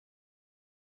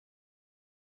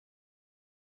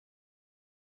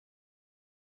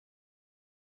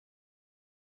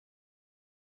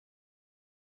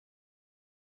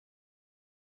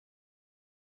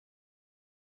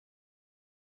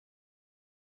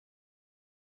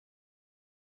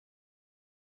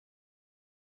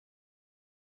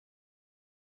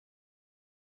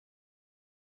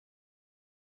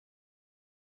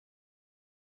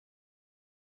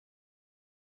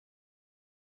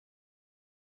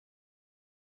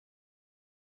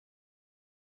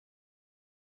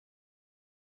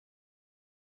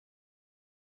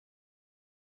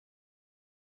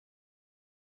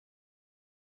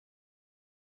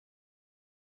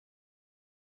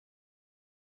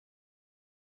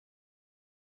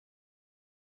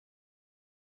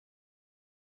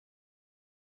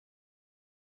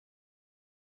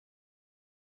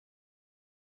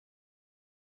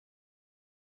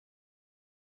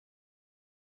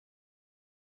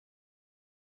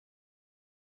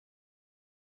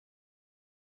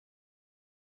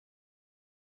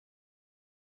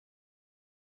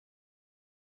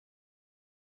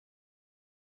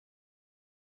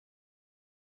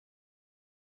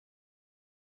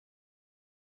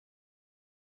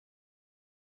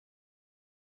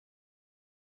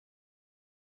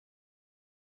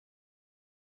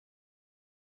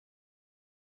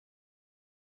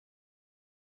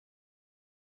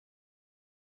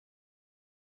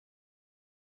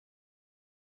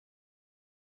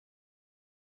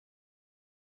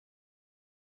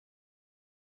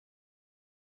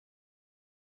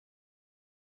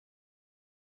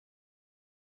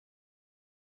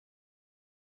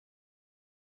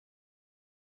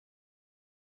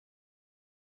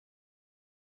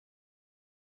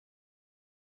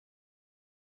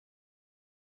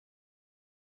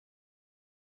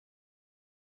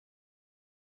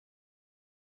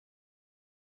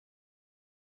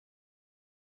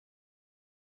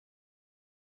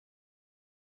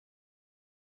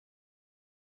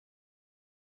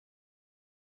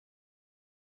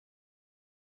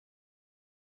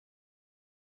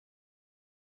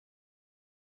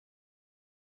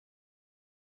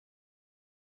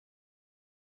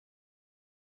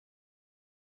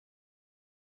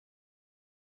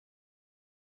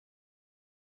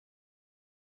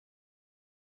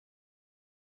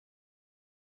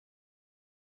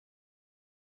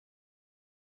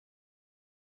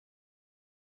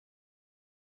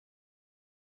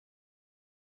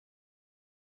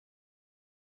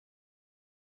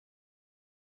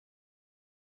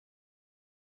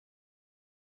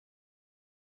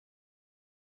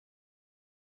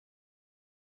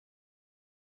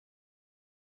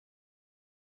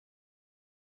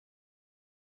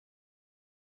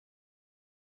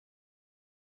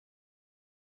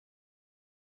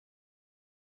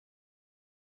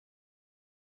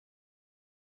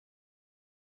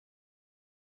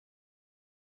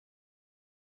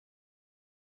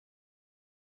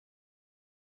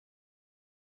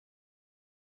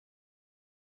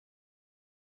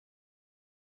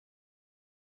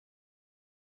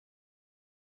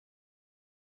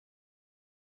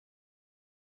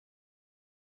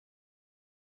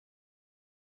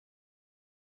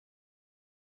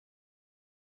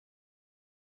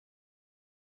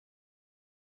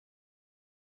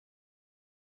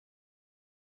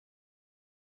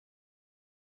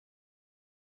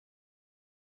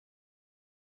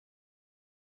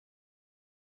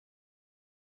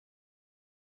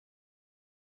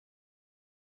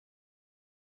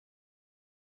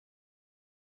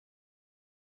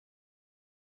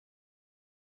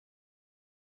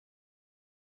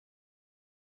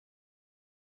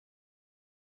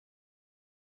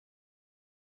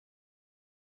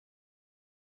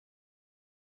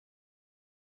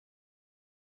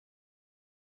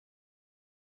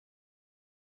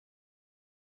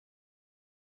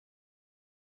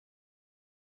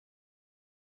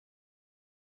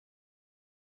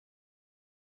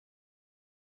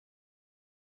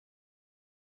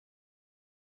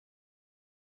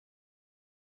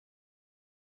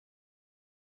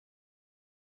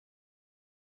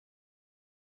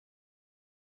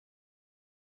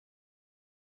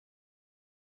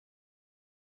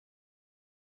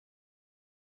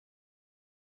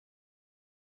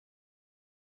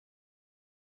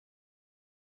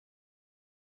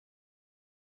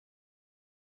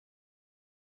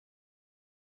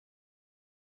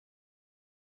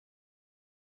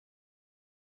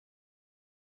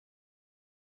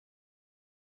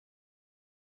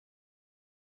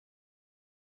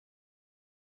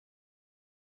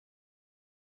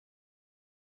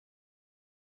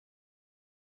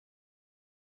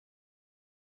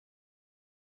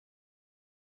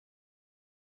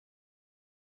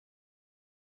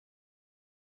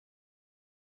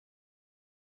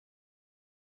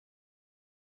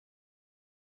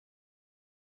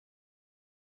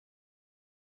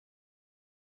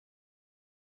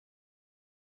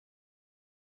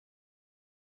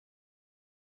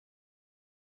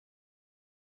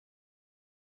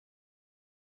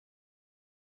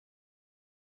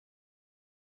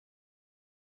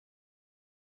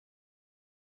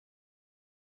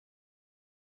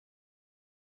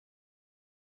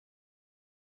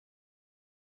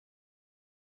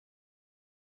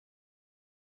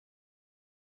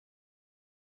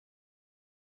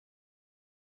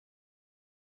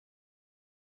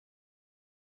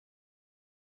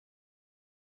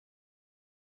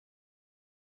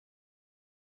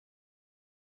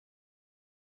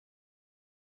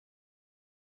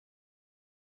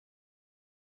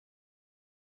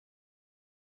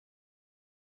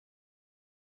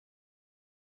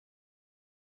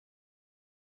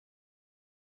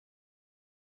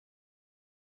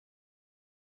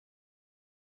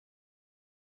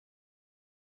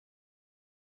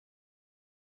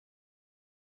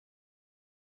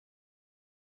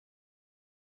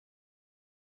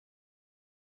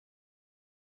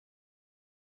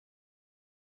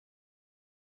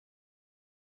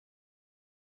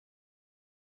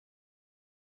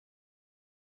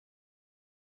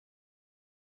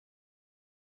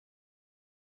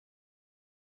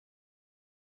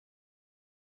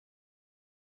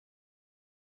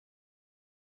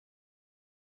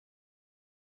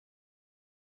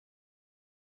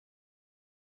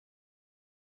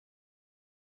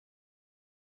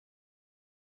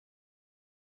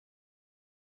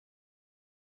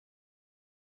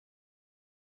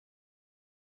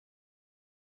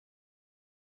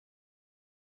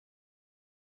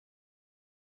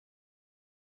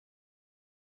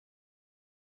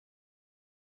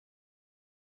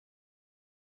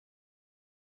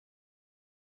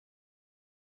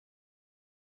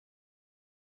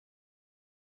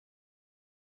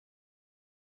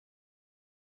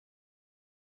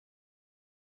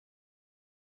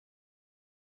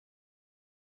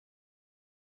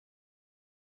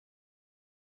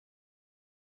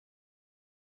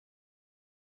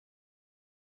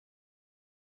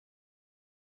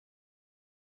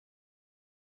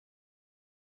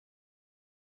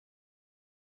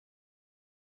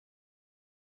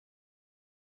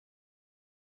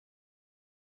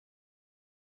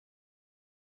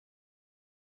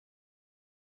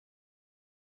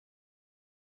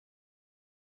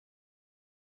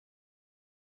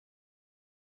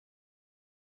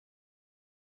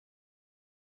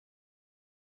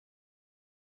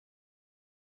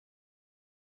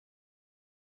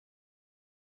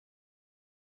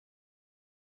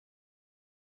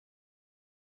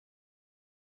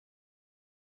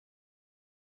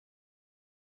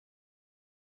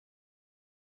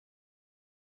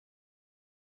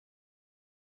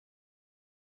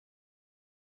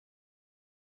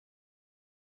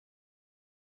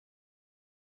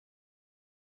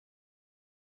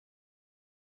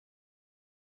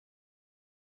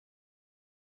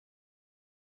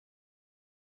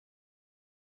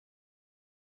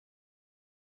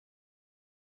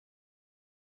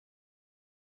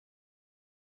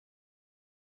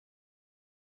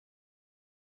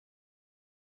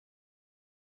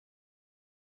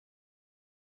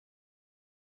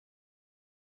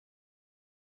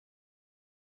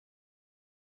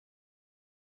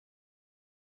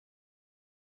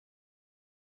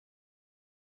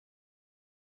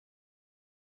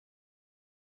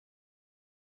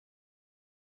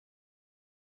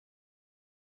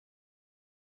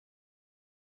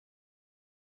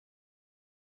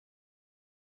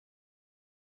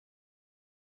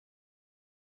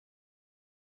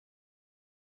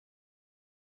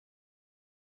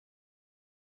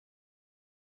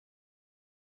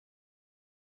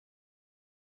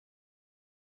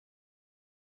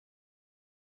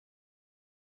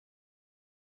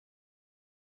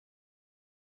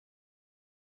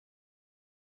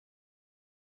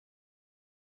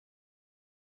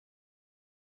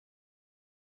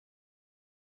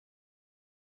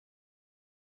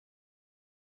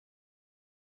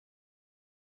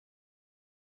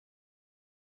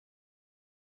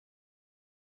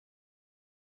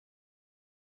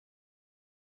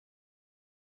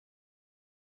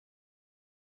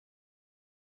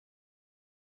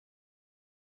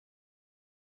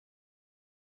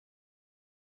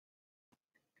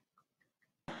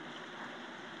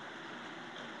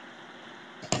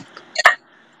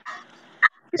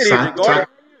Good evening, Gordon.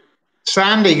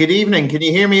 Sandy, good evening. Can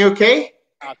you hear me okay?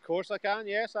 Of course I can,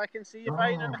 yes. I can see you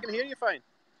fine and I can hear you fine.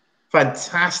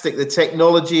 Fantastic. The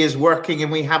technology is working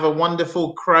and we have a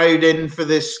wonderful crowd in for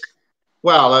this,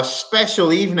 well, a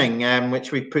special evening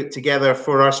which we put together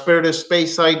for our Spirit of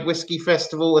Speyside Whiskey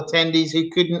Festival attendees who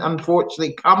couldn't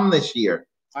unfortunately come this year.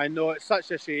 I know, it's such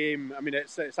a shame. I mean,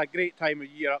 it's a great time of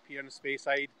year up here in the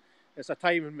Speyside. It's a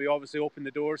time when we obviously open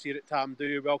the doors here at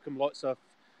Tamdhu, welcome lots of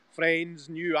friends,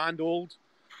 new and old,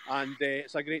 and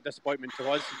it's a great disappointment to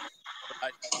us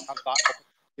that have that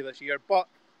opportunity this year. But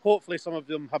hopefully some of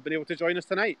them have been able to join us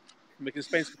tonight and we can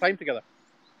spend some time together.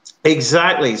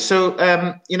 Exactly. So,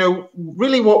 you know,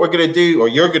 really what we're going to do, or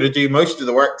you're going to do most of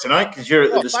the work tonight because you're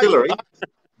at the distillery,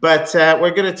 but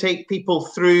we're going to take people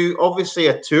through, obviously,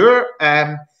 a tour,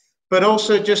 but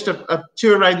also just a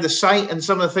tour around the site and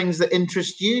some of the things that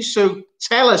interest you. So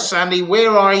tell us, Sandy,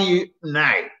 where are you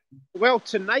now? Well,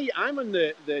 tonight I'm on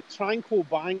the tranquil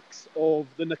banks of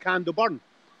the Nakando Burn.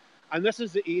 And this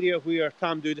is the area where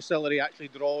Tamdhu Distillery actually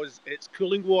draws its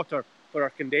cooling water for our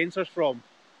condensers from.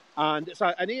 And it's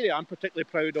an area I'm particularly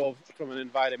proud of from an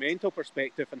environmental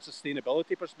perspective and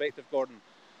sustainability perspective, Gordon.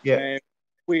 Yeah.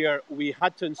 Where we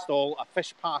had to install a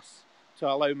fish pass to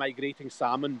allow migrating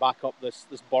salmon back up this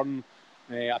burn,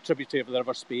 a tributary of the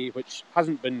River Spey, which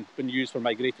hasn't been used for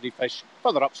migratory fish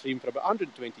further upstream for about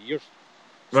 120 years.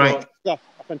 Right. So it's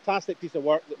a fantastic piece of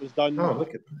work that was done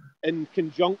in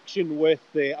conjunction with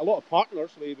a lot of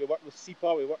partners. We worked with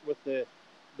SEPA, we worked with the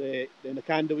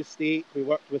Nakando estate, we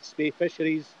worked with Spey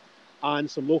Fisheries and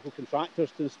some local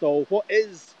contractors to install what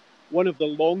is one of the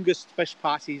longest fish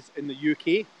passes in the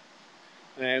UK.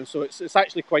 So it's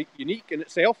actually quite unique in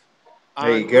itself.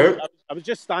 There you go. I was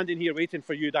just standing here waiting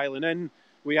for you dialing in.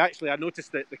 I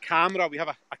noticed that the camera, we have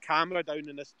a camera down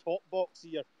in this top box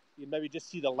here. You maybe just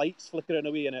see the lights flickering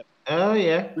away in it. Oh,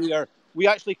 yeah. We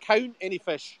actually count any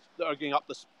fish that are going up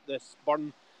this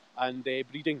burn and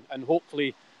breeding, and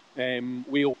hopefully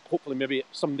we'll maybe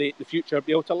someday in the future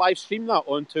be able to live stream that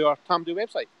onto our Tamdhu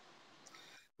website.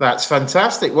 That's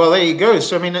fantastic. Well, there you go.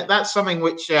 So, I mean, that's something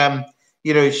which,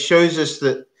 you know, shows us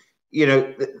that, you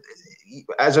know,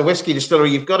 as a whiskey distillery,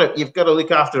 you've got to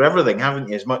look after everything, haven't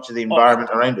you, as much of the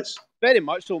environment around us? Very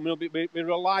much so. We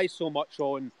rely so much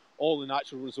on all the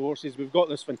natural resources. We've got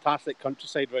this fantastic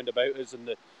countryside round about us and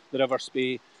the River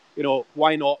Spey. You know,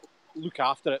 why not look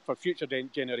after it for future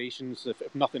generations,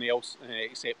 if nothing else,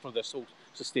 except for this whole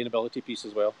sustainability piece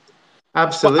as well.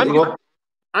 Absolutely.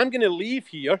 I'm going to leave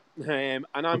here and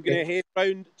I'm going to head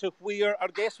round to where our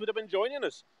guests would have been joining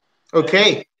us.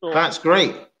 Okay, so that's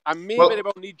great. I may very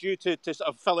well need you to sort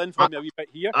of fill in for me a wee bit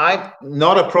here.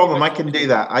 Not a problem. I can do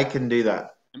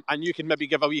that. And you can maybe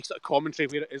give a wee sort of commentary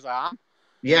where it is I am.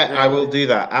 Yeah, I will do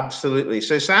that. Absolutely.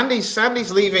 So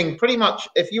Sandy's leaving pretty much.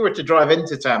 If you were to drive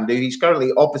into Tamdhu, he's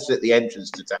currently opposite the entrance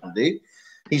to Tamdhu.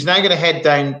 He's now going to head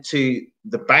down to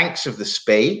the banks of the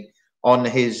Spey on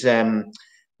his. Well,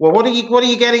 what are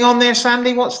you getting on there,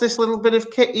 Sandy? What's this little bit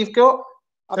of kit you've got?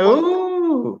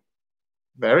 Oh,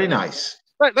 very nice.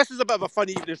 This is a bit of a fun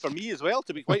evening for me as well,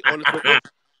 to be quite honest with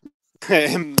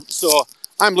you. So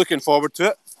I'm looking forward to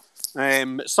it.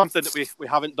 It's something that we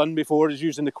haven't done before, is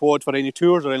using the quad for any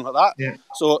tours or anything like that. Yeah.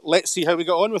 So let's see how we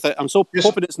get on with it. I'm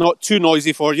hoping it's not too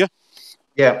noisy for you.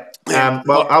 Yeah.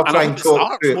 Well, I'll try and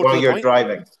talk through it while you're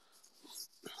driving.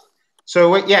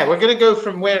 So yeah, we're going to go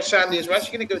from where Sandy is. We're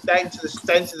actually going to go down to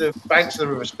the banks of the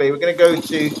River Spey. We're going to go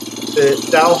to the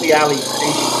Dalby Alley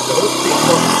station. So hopefully it's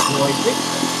not noisy.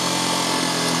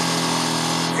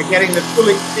 You're getting the full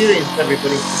experience,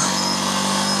 everybody.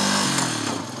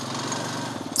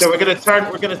 So we're going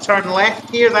to turn left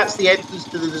here. That's the entrance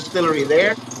to the distillery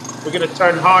there. We're going to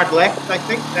turn hard left, I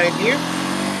think, down here.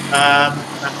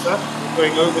 That's us.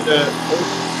 We're going over the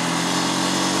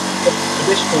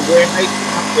traditional warehouse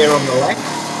up there on the left.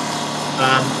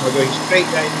 We're going straight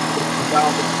down to the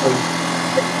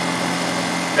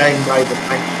down by the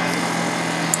bank.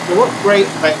 So what's great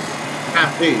about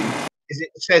Tamdhu is it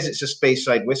says it's a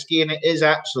Speyside whiskey, and it is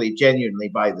actually genuinely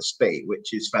by the Spey,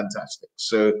 which is fantastic.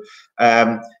 So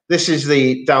this is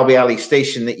the Dalby Alley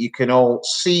station that you can all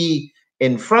see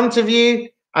in front of you,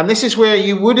 and this is where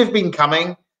you would have been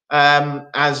coming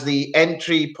as the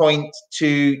entry point to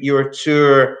your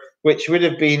tour, which would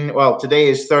have been, well, today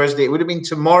is Thursday. It would have been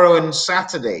tomorrow and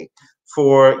Saturday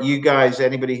for you guys,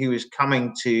 anybody who is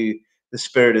coming to the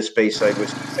Spirit of Speyside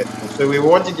Whiskey Festival. So we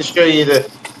wanted to show you the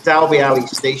Dalby Alley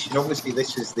station. Obviously,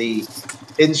 this is the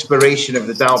inspiration of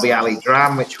the Dalby Alley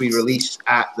Dram, which we released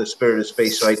at the Spirit of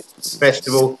Speyside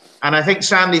Festival. And I think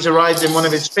Sandy's arrived in one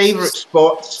of his favourite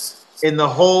spots in the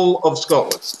whole of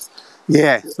Scotland.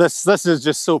 Yeah, this is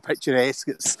just so picturesque.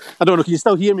 I don't know. Can you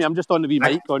still hear me? I'm just on the wee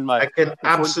mic on my. I can my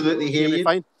absolutely hear you.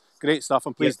 Fine, great stuff.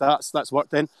 I'm pleased that's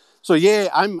worked in. So yeah,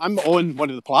 I'm on one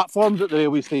of the platforms at the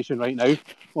railway station right now.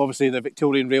 Obviously, the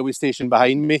Victorian railway station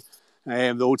behind me,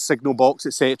 the old signal box,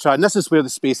 etc. And this is where the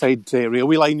Speyside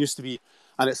railway line used to be,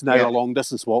 and it's now a long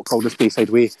distance walk called the Speyside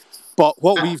Way. But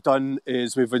what we've done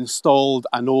is we've installed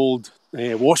an old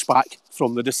washback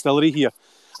from the distillery here,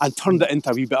 and turned it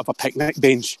into a wee bit of a picnic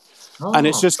bench. And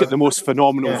it's just got the most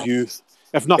phenomenal view.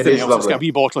 If nothing else, it's got a wee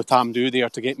bottle of Tamdhu there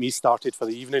to get me started for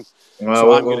the evening.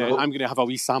 So I'm gonna have a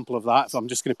wee sample of that. So I'm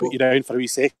just gonna put you down for a wee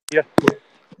sec here.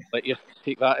 Let you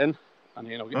take that in, and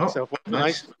then I'll get myself one.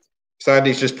 Nice.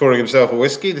 Sandy's just pouring himself a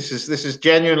whiskey. This is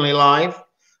genuinely live.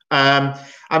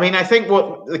 I mean, I think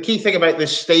what the key thing about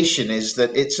this station is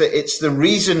that it's the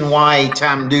reason why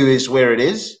Tamdhu is where it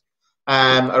is.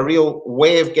 A real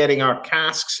way of getting our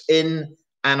casks in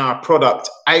and our product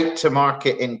out to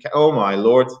market in. Oh my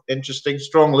lord, interesting.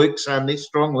 Strong look, Sandy.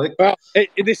 Strong look. Well,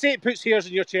 they say it puts hairs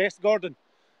in your chest, Gordon.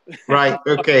 Right.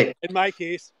 Okay. In my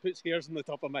case, puts hairs on the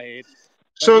top of my head.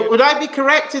 But so, would I be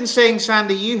correct in saying,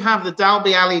 Sandy, you have the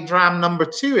Dalby Alley Dram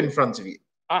 #2 in front of you?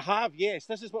 I have, yes.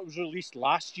 This is what was released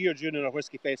last year during our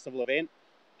Whisky Festival event.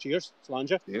 Cheers,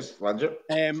 Slanger. Yes, Slanger.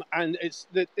 And it's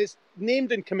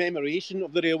named in commemoration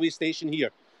of the railway station here.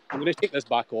 I'm going to take this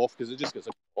back off because it just gets a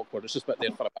bit awkward. It's just a bit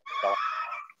there for a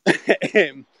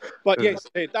bit. But yes,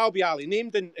 Dalby Alley,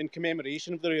 named in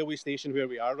commemoration of the railway station where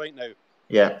we are right now.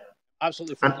 Yeah.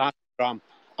 Absolutely fantastic dram.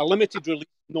 A limited release,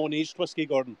 non-aged whiskey,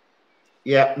 Gordon.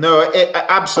 Yeah, no,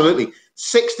 absolutely.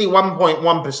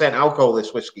 61.1% alcohol,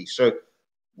 this whiskey. So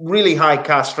really high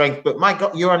cask strength. But my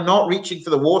God, you are not reaching for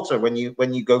the water when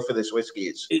you go for this whiskey.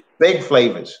 It's big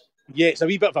flavours. Yeah, it's a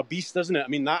wee bit of a beast, isn't it? I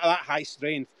mean, that high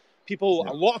strength. A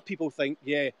lot of people think,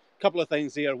 a couple of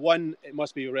things there. One, it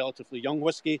must be a relatively young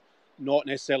whiskey. Not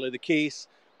necessarily the case.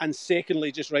 And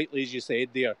secondly, just rightly as you said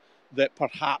there, that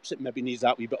perhaps it maybe needs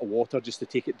that wee bit of water just to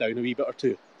take it down a wee bit or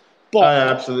two. But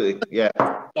absolutely, yeah.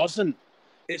 It doesn't.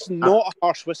 It's not a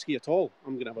harsh whiskey at all.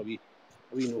 I'm going to have a wee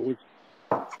nose.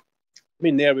 I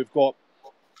mean, there we've got...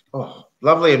 Oh,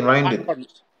 lovely and rounded.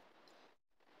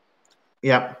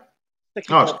 Yeah.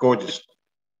 Oh, it's gorgeous.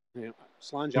 Yeah.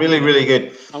 Slange, really, really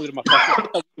good. I'm going to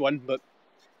my one, but...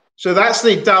 So that's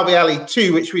the Dalby Alley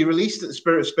 2, which we released at the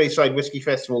Spirit of Speyside Whisky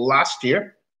Festival last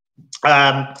year.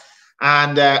 And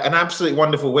an absolutely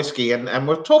wonderful whiskey. And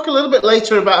we'll talk a little bit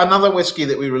later about another whiskey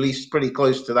that we released pretty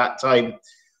close to that time,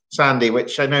 Sandy,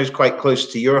 which I know is quite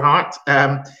close to your heart.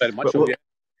 Very much so, yeah.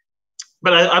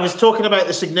 But I was talking about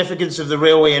the significance of the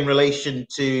railway in relation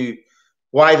to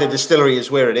why the distillery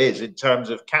is where it is in terms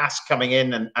of cask coming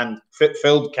in and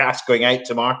filled cask going out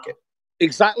to market.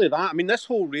 Exactly that. I mean, this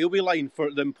whole railway line,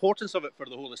 for the importance of it for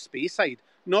the whole of Speyside,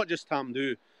 not just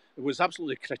Tamdhu, it was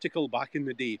absolutely critical back in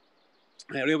the day.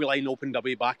 The railway line opened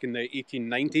away back in the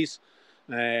 1890s,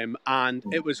 and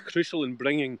it was crucial in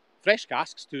bringing fresh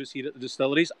casks to us here at the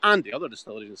distilleries and the other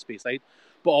distilleries in Speyside,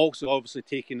 but also obviously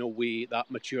taking away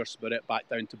that mature spirit back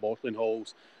down to bottling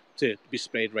halls to be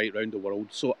spread right around the world.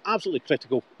 So absolutely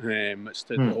critical as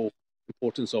to the whole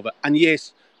importance of it. And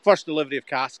yes, first delivery of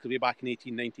casks way back in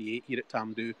 1898 here at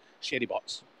Tamdhu, sherry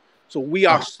butts. So we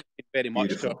are very much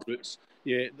to our roots.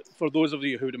 Yeah, for those of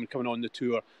you who have been coming on the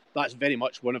tour, that's very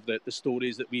much one of the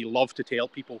stories that we love to tell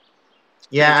people.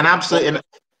 Yeah, and absolutely.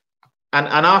 And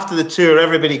after the tour,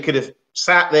 everybody could have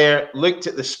sat there, looked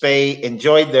at the Spey,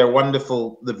 enjoyed their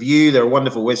wonderful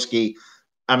whiskey.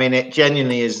 I mean, it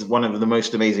genuinely is one of the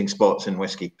most amazing spots in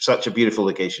whiskey. Such a beautiful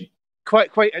location.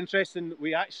 Quite interesting.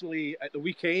 We actually, at the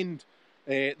weekend,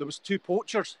 there was 2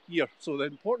 poachers here. So the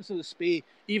importance of the Spey,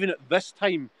 even at this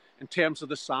time, in terms of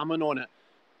the salmon on it,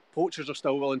 poachers are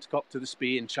still willing to come up to the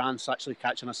Spey and chance actually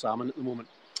catching a salmon at the moment.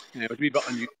 It would be a bit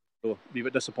unusual, so be a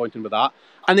bit disappointing with that.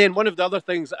 And then one of the other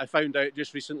things that I found out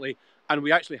just recently, and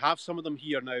we actually have some of them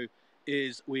here now,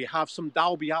 is we have some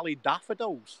Dalby Alley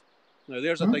daffodils. Now,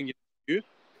 there's a thing you can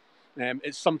do.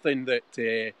 It's something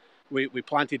that we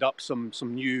planted up some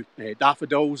new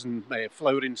daffodils and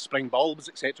flowering spring bulbs,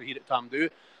 etc. here at Tamdhu.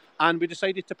 And we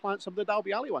decided to plant some of the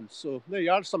Dalby Alley ones. So there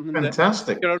you are, something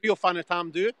fantastic. If you're a real fan of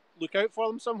Tamdhu, look out for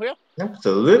them somewhere.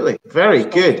 Absolutely. Very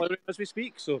good. As we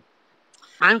speak. So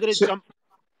I'm going to jump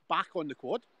back on the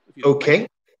quad. Okay.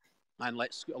 And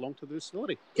let's get along to the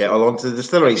distillery. Get along to the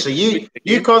distillery. So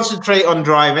you concentrate on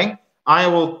driving. I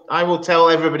will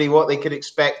tell everybody what they can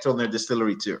expect on their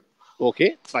distillery tour.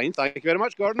 Okay, fine. Thank you very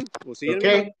much, Gordon. We'll see you in a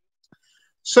minute.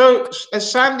 So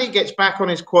as Sandy gets back on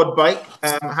his quad bike,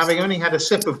 having only had a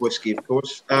sip of whiskey, of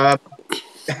course,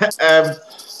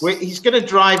 He's going to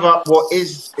drive up what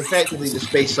is effectively the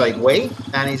Speyside Way,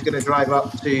 and he's going to drive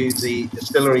up to the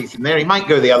distillery from there. He might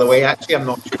go the other way, actually. I'm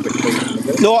not sure which way he's going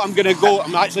to go. No,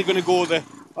 I'm actually going to go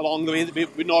along the way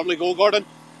that we normally go, Gordon.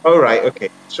 Oh, right, okay.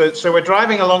 So we're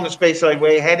driving along the Speyside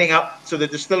Way, heading up. So the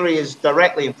distillery is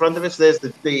directly in front of us. There's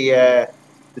the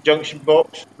junction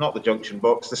box, not the junction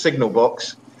box, the signal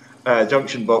box.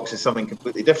 Junction box is something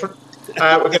completely different.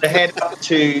 We're going to head up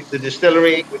to the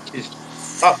distillery, which is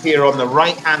up here on the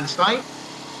right-hand side.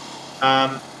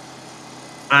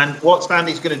 And what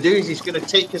Sandy's going to do is he's going to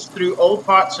take us through all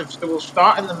parts of, so we'll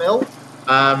start in the mill,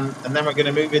 and then we're going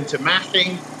to move into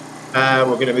mashing. We're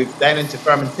going to move then into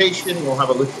fermentation. We'll have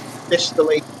a look at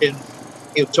distillation.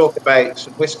 He'll talk about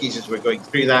some whiskies as we're going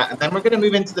through that. And then we're going to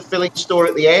move into the filling store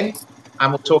at the end,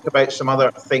 and we'll talk about some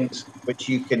other things which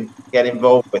you can get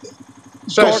involved with.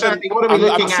 So, Gordon, Sandy, what are we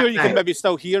looking at? I'm sure you now? can maybe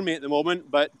still hear me at the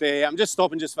moment, but I'm just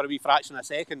stopping just for a wee fraction of a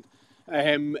second.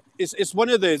 It's one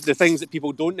of the things that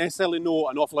people don't necessarily know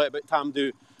an awful lot about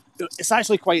Tamdhu. It's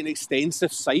actually quite an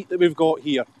extensive site that we've got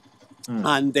here.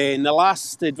 And in the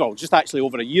last, just actually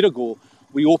over a year ago,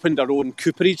 we opened our own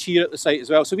cooperage here at the site as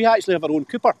well. So we actually have our own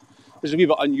cooper, which is a wee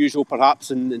bit unusual perhaps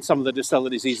in some of the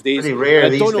distilleries these days. Pretty rare I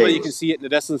don't know days. whether you can see it in the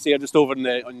distance there, just over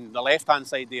on the left-hand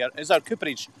side there, is our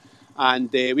cooperage.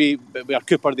 And our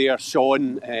cooper there,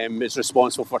 Sean, is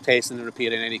responsible for testing and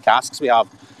repairing any casks we have.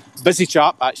 Busy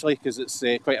chap, actually, because it's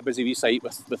quite a busy wee site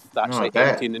with actually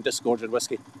emptying and disgorging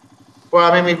whiskey. Well,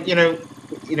 I mean,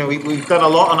 we've done a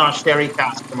lot on our sherry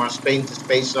cask from our Spain to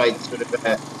Speyside sort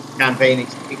of campaign,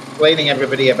 explaining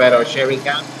everybody about our sherry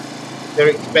cask. They're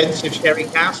expensive sherry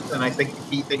casks, and I think the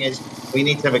key thing is we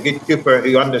need to have a good cooper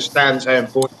who understands how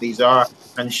important these are.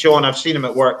 And Sean, I've seen him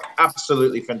at work,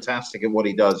 absolutely fantastic at what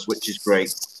he does, which is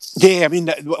great. Yeah, I mean,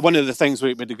 one of the things we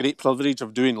had the great privilege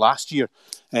of doing last year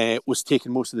was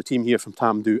taking most of the team here from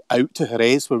Tamdhu out to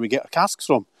Jerez, where we get our casks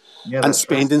from, and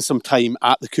spending some time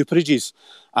at the cooperages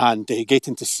and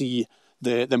getting to see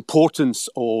the importance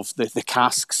of the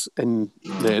casks in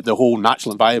the whole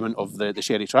natural environment of the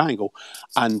Sherry Triangle,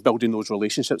 and building those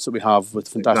relationships that we have with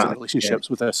fantastic relationships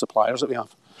with the suppliers that we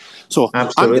have. So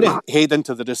absolutely. I'm going to head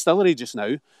into the distillery just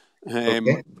now.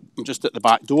 I'm just at the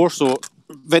back door, so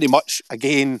very much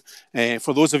again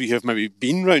for those of you who have maybe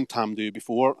been around Tamdhu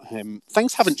before,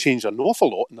 things haven't changed an awful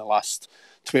lot in the last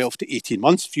 12 to 18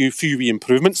 months. Few wee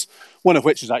improvements, one of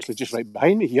which is actually just right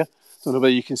behind me here. Don't know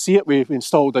whether you can see it. We've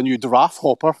installed a new draft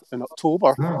hopper in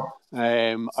October.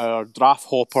 Our draft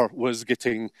hopper was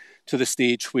getting to the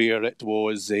stage where it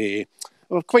was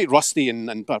quite rusty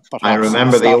and perhaps I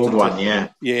remember the old one. Yeah.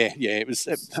 It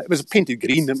was painted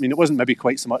green. I mean, it wasn't maybe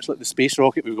quite so much like the space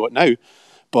rocket we've got now,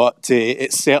 but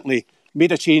it certainly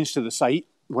made a change to the site.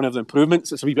 One of the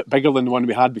improvements, it's a wee bit bigger than the one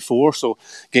we had before, so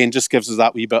again, just gives us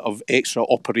that wee bit of extra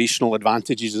operational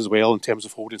advantages as well in terms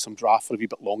of holding some draft for a wee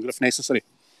bit longer if necessary.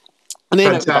 And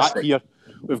then at the back here,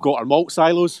 we've got our malt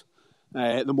silos.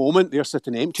 At the moment, they're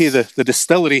sitting empty. The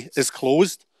distillery is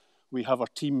closed. We have our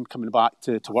team coming back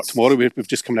to work tomorrow. We've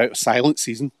just come out of silent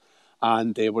season,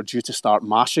 and we're due to start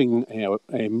mashing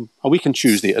a week on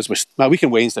Tuesday, a week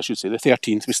on Wednesday, I should say, the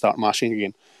 13th, we start mashing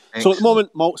again. Excellent. So at the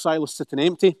moment, malt silos sitting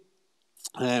empty,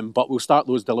 but we'll start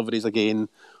those deliveries again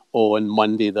on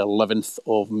Monday, the 11th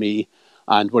of May,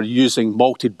 and we're using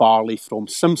malted barley from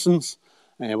Simpsons.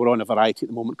 We're on a variety at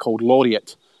the moment called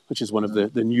Laureate, which is one of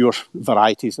the newer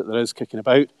varieties that there is kicking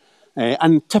about.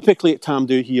 And typically at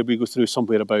Tamdhu here, we go through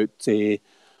somewhere about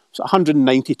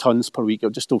 190 tonnes per week, or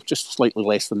just slightly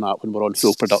less than that when we're on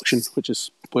full production, which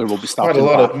is where we'll be starting.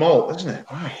 Quite a lot of malt, isn't it?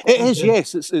 Wow. It is,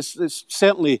 yes. It's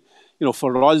certainly,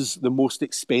 for us, the most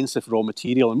expensive raw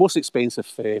material and most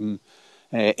expensive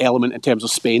element in terms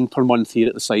of spend per month here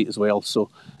at the site as well.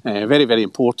 So very, very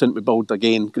important. We build,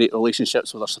 again, great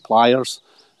relationships with our suppliers.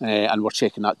 And we're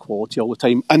checking that quality all the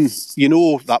time. And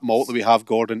that malt that we have,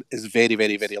 Gordon, is very,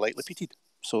 very, very lightly peated.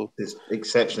 So it's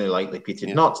exceptionally lightly peated.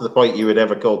 Yeah. Not to the point you would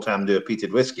ever call Tamdhu a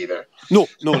peated whiskey there. No,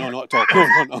 not at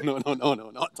all. No, not at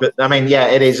all. But I mean, yeah,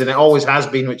 it is, and it always has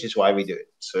been, which is why we do it.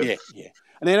 So yeah.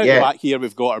 And then out the back here,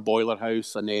 we've got our boiler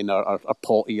house, and then our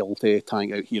pot ale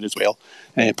tank out here as well.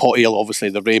 Pot ale,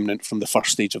 obviously, the remnant from the first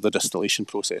stage of the distillation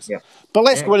process. Yeah. But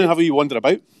let's go in and have a wee wander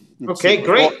about. Okay,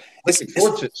 great. Looking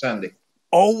forward to it, Sandy.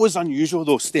 Always unusual,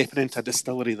 though, stepping into a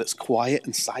distillery that's quiet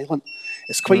and silent.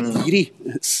 It's quite eerie.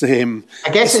 It's. I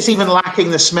guess it's even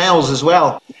lacking the smells as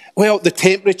well. Well, the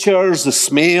temperatures, the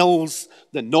smells,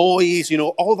 the noise,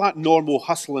 all that normal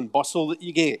hustle and bustle that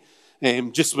you get,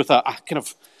 just with a kind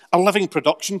of a living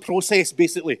production process,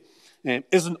 basically,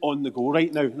 isn't on the go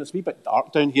right now. And it's a wee bit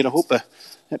dark down here. I hope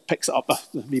it picks it up a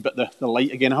wee bit, the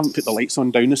light again. I haven't put the lights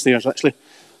on down the stairs, actually.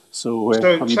 So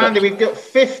Sandy, we've got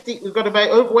 50. We've got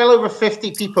about well over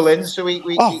 50 people in. So we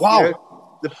wow.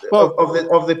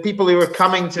 Of the people who are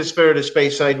coming to Spirit of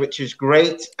Speyside, which is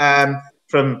great.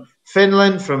 From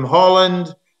Finland, from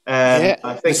Holland, I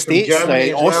think the States, from Germany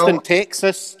as Austin, well.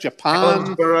 Texas,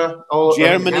 Japan,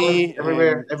 Germany,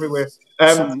 everywhere.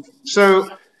 So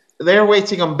they're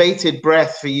waiting on bated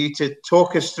breath for you to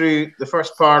talk us through the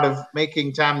first part of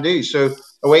making Tamdhu. So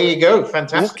away you go.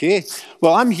 Fantastic. Okay.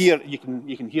 Well, I'm here. You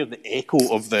can hear the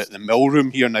echo of the mill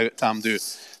room here now at Tamdhu.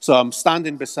 So I'm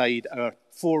standing beside our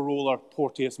 4-roller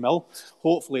Porteous mill.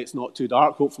 Hopefully it's not too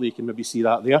dark. Hopefully you can maybe see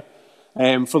that there.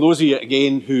 For those of you,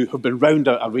 again, who have been round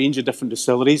a range of different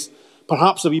distilleries,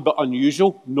 perhaps a wee bit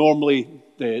unusual. Normally,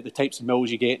 the types of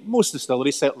mills you get, most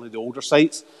distilleries, certainly the older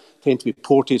sites, tend to be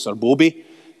Porteous or Bobby.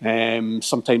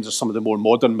 Sometimes there's some of the more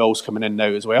modern mills coming in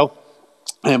now as well.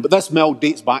 But this mill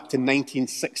dates back to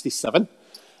 1967.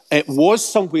 It was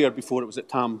somewhere before it was at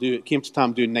Tamdhu. It came to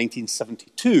Tamdhu in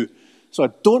 1972. So I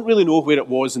don't really know where it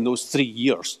was in those 3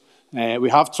 years. We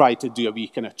have tried to do a wee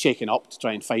kind of checking up to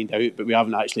try and find out, but we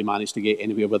haven't actually managed to get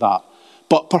anywhere with that.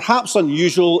 But perhaps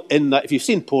unusual in that if you've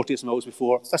seen Porteous mills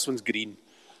before, this one's green.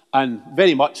 And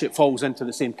very much it falls into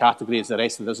the same category as the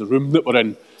rest of this room that we're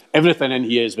in. Everything in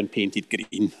here has been painted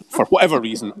green. For whatever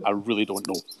reason, I really don't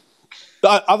know.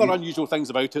 The other unusual things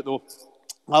about it, though,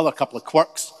 another couple of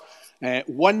quirks.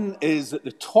 One is that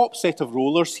the top set of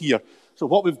rollers here, so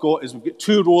what we've got is we've got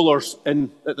 2 rollers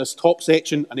in at this top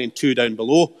section and then 2 down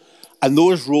below. And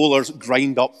those rollers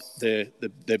grind up the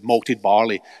malted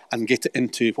barley and get it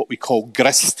into what we call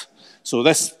grist. So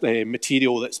this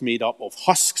material that's made up of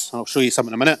husks, and I'll show you some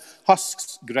in a minute,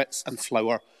 husks, grits and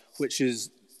flour, which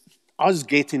is us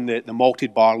getting the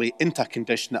malted barley into a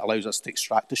condition that allows us to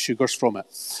extract the sugars from it.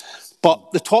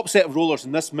 But the top set of rollers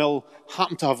in this mill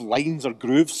happen to have lines or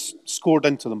grooves scored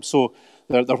into them. So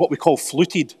they're what we call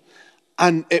fluted.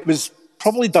 And it was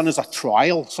probably done as a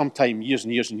trial sometime years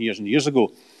and years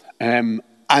ago. And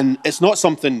it's not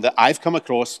something that I've come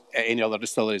across at any other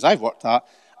distilleries I've worked at.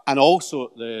 And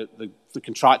also the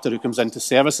contractor who comes in to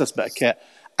service this bit of kit,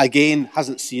 again,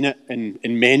 hasn't seen it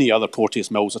in many other Porteous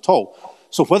mills at all.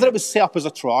 So whether it was set up as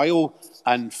a trial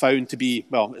and found to be,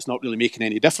 well, it's not really making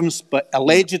any difference, but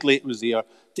allegedly it was there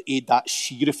to aid that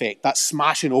shear effect, that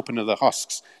smashing open of the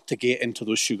husks to get into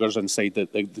those sugars inside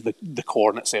the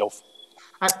corn itself.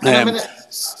 I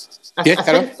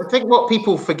think what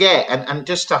people forget, and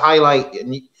just to highlight,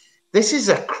 this is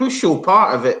a crucial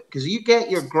part of it, because you get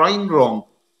your grind wrong,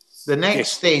 the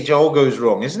next stage all goes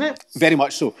wrong, isn't it? Very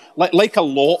much so. Like a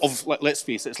lot of, let's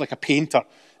face it, it's like a painter.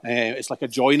 It's like a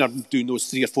joiner doing those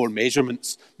 3 or 4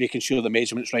 measurements, making sure the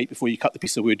measurement's right before you cut the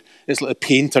piece of wood. It's like a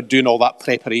painter doing all that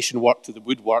preparation work to the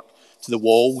woodwork, to the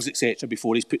walls, etc.,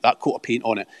 before he's put that coat of paint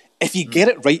on it. If you get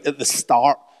it right at the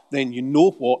start, then you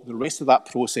know what the rest of that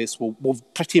process will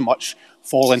pretty much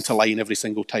fall into line every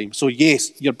single time. So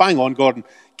yes, you're bang on, Gordon.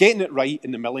 Getting it right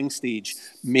in the milling stage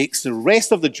makes the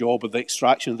rest of the job of the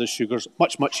extraction of the sugars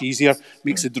much, much easier,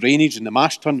 makes the drainage and the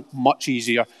mash tun much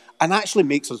easier, and actually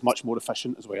makes us much more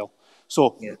efficient as well.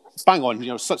 So bang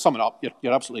on, summing up,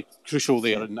 you're absolutely crucial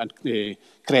there and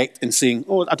correct in saying,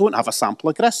 oh, I don't have a sample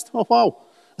of grist. Oh, wow.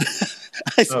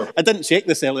 I didn't check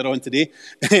this earlier on today.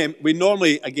 We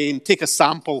normally, again, take a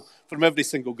sample from every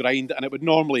single grind, and it would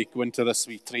normally go into this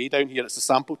wee tray down here. It's a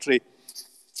sample tray.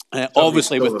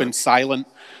 Obviously, we've been silent.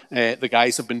 The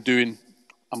guys have been doing,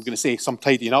 I'm going to say, some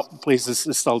tidying up. The place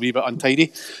is still a wee bit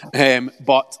untidy.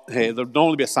 But there'd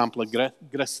normally be a sample of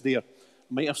grist there.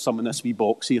 Might have some in this wee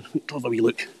box here. Let's have a wee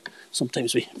look.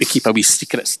 Sometimes we keep a wee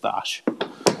secret stash.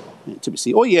 To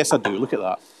see. Oh, yes, I do. Look at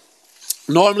that.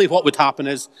 Normally what would happen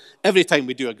is every time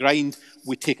we do a grind,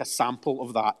 we take a sample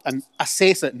of that and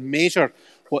assess it and measure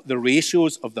what the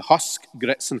ratios of the husk,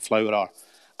 grits and flour are.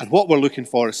 And what we're looking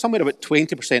for is somewhere about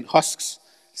 20% husks,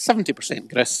 70%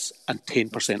 grits and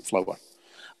 10% flour.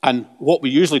 And what we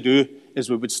usually do is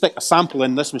we would stick a sample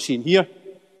in this machine here,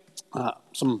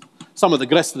 some of the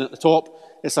grist at the top.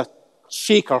 It's a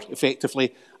shaker,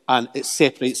 effectively, and it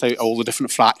separates out all the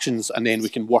different fractions, and then we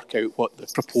can work out what the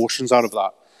proportions are of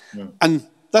that. And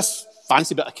this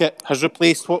fancy bit of kit has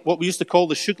replaced what we used to call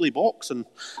the Sugly box. And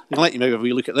I can let you maybe have a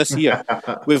look at this here.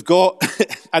 We've got,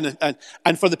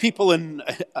 and for the people in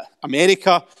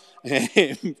America,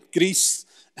 Greece,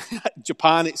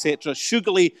 Japan, etc.,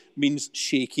 Sugly means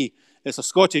shaky. It's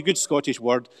a good Scottish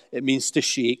word. It means to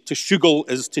shake. To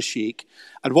shugle is to shake.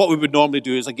 And what we would normally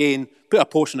do is, again, put a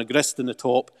portion of grist in the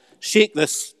top, shake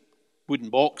this wooden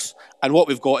box, and what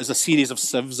we've got is a series of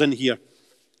sieves in here.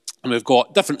 And we've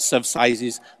got different sieve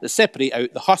sizes that separate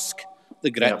out the husk,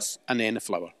 the grits, and then the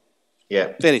flour.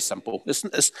 Yeah. Very simple.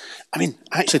 I mean,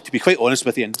 actually, to be quite honest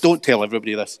with you, and don't tell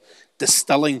everybody this,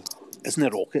 distilling isn't a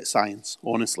rocket science,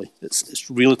 honestly. It's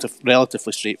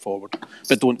relatively straightforward,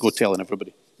 but don't go telling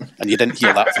everybody. And you didn't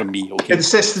hear that from me, okay?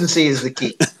 Consistency is the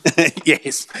key.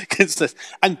 Yes.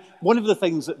 And one of the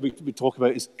things that we talk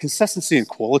about is consistency and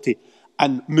quality.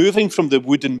 And moving from the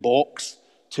wooden box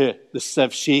to the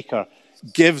sieve shaker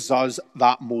gives us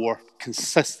that more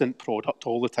consistent product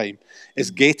all the time. It's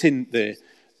getting the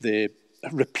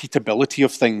repeatability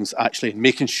of things, actually, and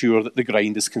making sure that the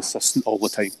grind is consistent all the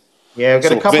time. Yeah, we've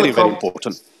got a couple very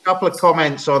important. Couple of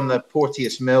comments on the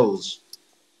Porteous Mills.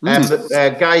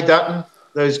 Guy Dutton,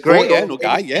 those great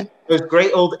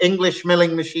old English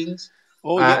milling machines.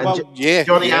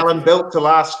 Johnny Allen built to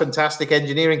last, fantastic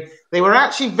engineering. They were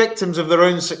actually victims of their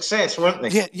own success, weren't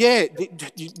they? Yeah.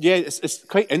 It's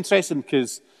quite interesting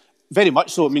because very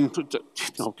much so. I mean,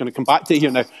 I'm going to come back to it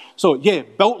here now. So yeah,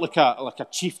 built like a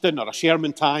Chieftain or a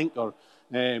Sherman tank or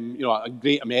a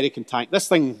great American tank. This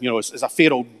thing, is a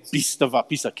fair old beast of a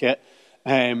piece of kit.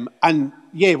 And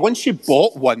yeah, once you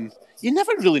bought one, you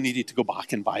never really needed to go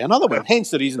back and buy another one.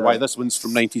 Hence the reason why this one's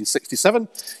from 1967.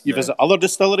 You visit other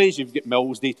distilleries, you've got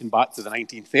mills dating back to the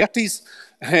 1930s.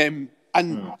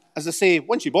 As I say,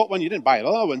 once you bought one, you didn't buy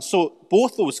another one. So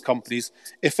both those companies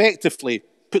effectively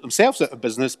put themselves out of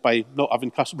business by not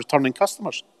having returning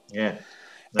customers. Yeah.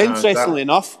 Interestingly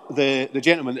enough, the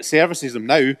gentleman that services them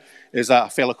now is a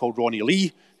fellow called Ronnie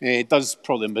Lee. He does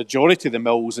probably the majority of the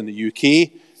mills in the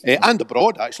UK and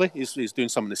abroad, actually. He's doing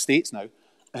some in the States now.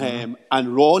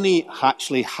 And Ronnie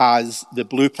actually has the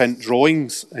blueprint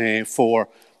drawings for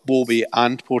Bowbay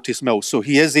and Porteous Mills. So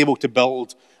he is able to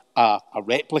build a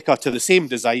replica to the same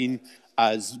design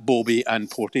as Bowbay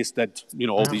and Porteous did,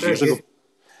 all these years ago.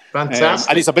 Fantastic.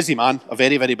 And he's a busy man, a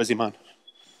very, very busy man.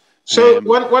 So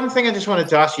one thing I just wanted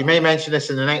to ask, you may mention this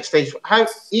in the next stage, how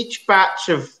each batch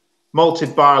of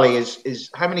malted barley is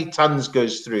how many tons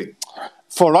goes through?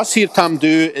 For us here at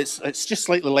Tamdhu, it's just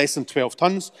slightly less than 12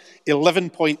 tonnes,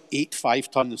 11.85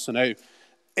 tonnes. So now,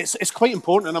 it's quite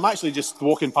important, and I'm actually just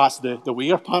walking past the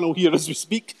weigher panel here as we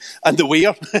speak, and the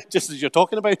weigher, just as you're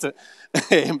talking about it.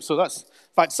 So that's,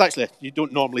 in fact, it's actually, you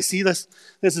don't normally see this.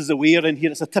 This is a weigher in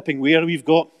here, it's a tipping weigher we've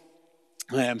got.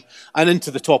 And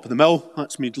into the top of the mill,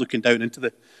 that's me looking down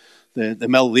into the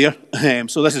mill there.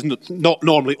 So this is not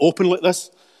normally open like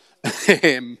this.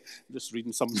 Just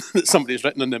reading something that somebody's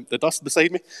written in the dust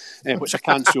beside me, which I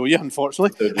can't show you,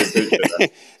 unfortunately.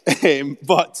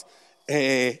 But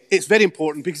it's very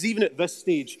important because even at this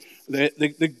stage,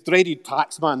 the dreaded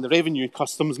tax man, the revenue and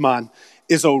customs man,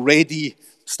 is already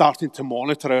starting to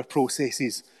monitor our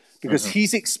processes because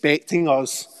he's expecting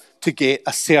us to get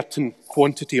a certain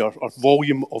quantity or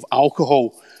volume of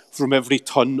alcohol from every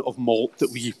ton of malt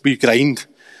that we grind.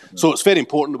 So it's very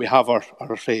important that we have our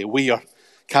weigher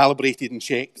calibrated and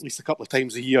checked at least a couple of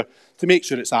times a year to make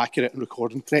sure it's accurate and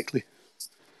recording correctly.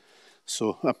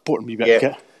 So important wee bit of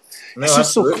kit. No, it's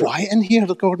just so quiet in here,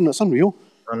 Gordon. It's unreal.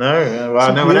 I know. Well,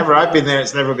 I know. Whenever I've been there,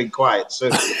 it's never been quiet. So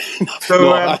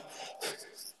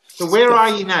where are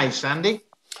you now, Sandy?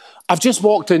 I've just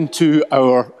walked into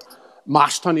our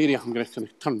mash tun area. I'm going to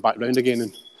turn back round again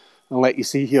and let you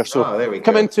see here. So there we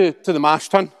come go. into the mash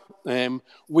tun.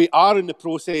 We are in the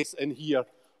process in here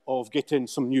of getting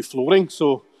some new flooring.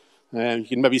 So you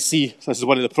can maybe see this is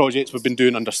one of the projects we've been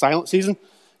doing under silent season.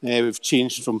 We've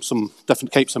changed from some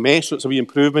different types of mesh, so it's a wee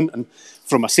improvement. And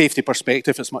from a safety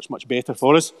perspective, it's much, much better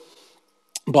for us.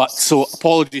 But so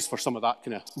apologies for some of that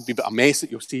kind of wee bit of mess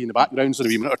that you'll see in the background in a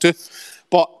wee minute or two.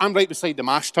 But I'm right beside the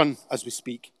mash tun as we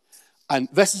speak. And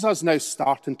this is us now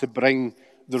starting to bring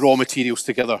the raw materials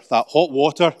together. That hot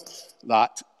water,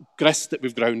 that grist that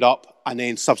we've ground up, and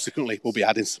then subsequently we'll be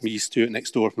adding some yeast to it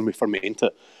next door when we ferment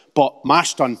it. But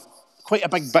mash tun, quite a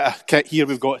big bit of kit here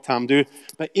we've got at Tamdhu,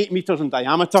 about 8 metres in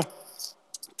diameter.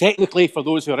 Technically, for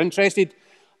those who are interested,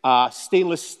 a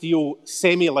stainless steel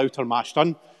semi-louter mash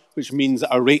tun, which means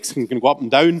that our rakes can go up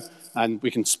and down, and we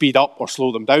can speed up or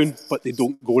slow them down, but they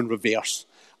don't go in reverse.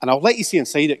 And I'll let you see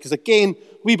inside it, because again,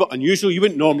 wee bit unusual. You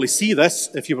wouldn't normally see this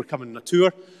if you were coming on a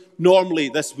tour. Normally,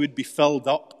 this would be filled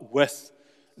up with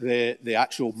the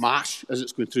actual mash as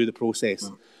it's going through the process.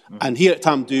 And here at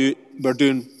Tamdhu, we're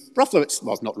doing roughly,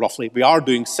 well, not roughly, we are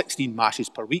doing 16 mashes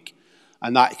per week.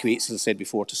 And that equates, as I said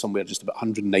before, to somewhere just about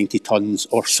 190 tonnes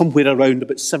or somewhere around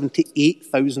about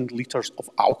 78,000 litres of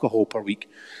alcohol per week.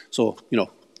 So,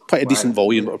 quite a decent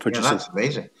volume that we're producing. Yeah, that's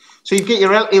amazing. So you get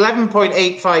your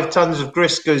 11.85 tonnes of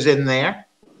grist goes in there.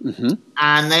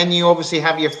 And then you obviously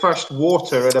have your first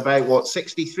water at about,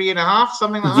 63.5,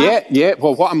 something like that? Yeah.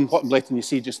 Well, what I'm letting you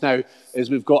see just now is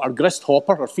we've got our grist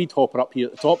hopper, our feed hopper up here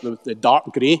at the top, the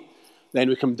dark grey. Then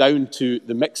we come down to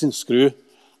the mixing screw,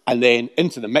 and then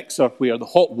into the mixer where the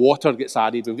hot water gets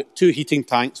added. We've got 2 heating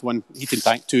tanks, 1 heating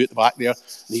tank, 2 at the back there,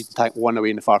 and heating tank 1 away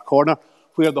in the far corner,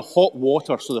 where the hot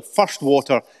water, so the first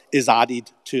water is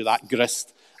added to that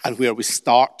grist, and where we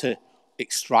start to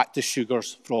extract the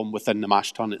sugars from within the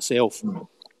mash tun itself.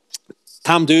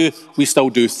 Tamdhu, we still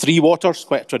do 3 waters,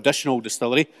 quite a traditional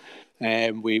distillery.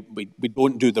 We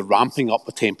don't do the ramping up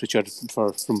the temperature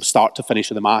from start to finish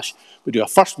of the mash. We do a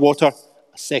first water,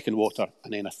 a second water,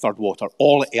 and then a third water,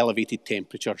 all at elevated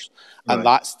temperatures. Right. And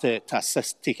that's to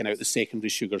assist taking out the secondary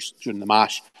sugars during the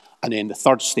mash. And then the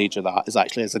third stage of that is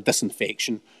actually as a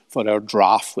disinfection for our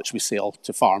draff, which we sell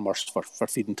to farmers for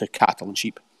feeding to cattle and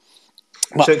sheep.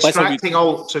 But so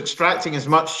extracting as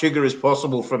much sugar as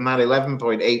possible from that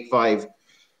 11.85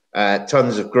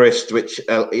 tons of grist, which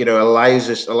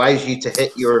allows you to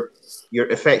hit your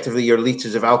effectively your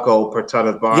litres of alcohol per ton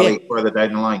of barley further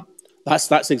down the line.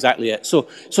 That's exactly it. So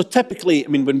typically, I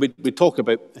mean, when we talk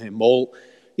about malt,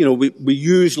 we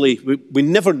usually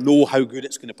never know how good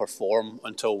it's going to perform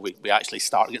until we actually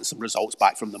start getting some results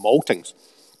back from the maltings.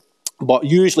 But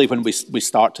usually when we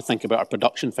start to think about our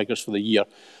production figures for the year,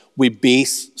 we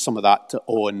base some of that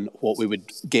on what we would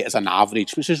get as an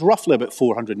average, which is roughly about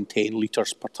 410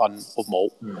 litres per tonne of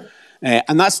malt.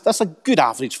 And that's a good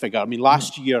average figure. I mean,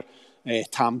 last year,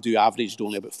 Tamdhu averaged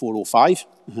only about 405,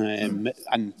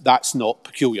 and that's not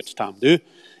peculiar to Tamdhu.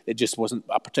 It just wasn't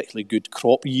a particularly good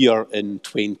crop year in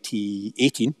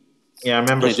 2018. Yeah, I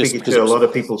remember speaking to a lot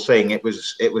of people saying it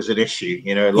was an issue,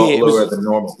 a lot lower than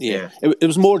normal. Yeah. It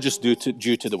was more just due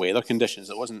to the weather conditions.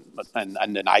 It wasn't,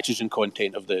 and the nitrogen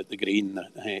content of the grain,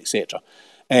 etc.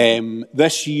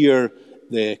 This year,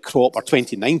 the crop, or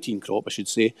 2019 crop, I should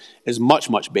say, is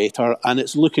much, much better, and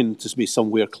it's looking to be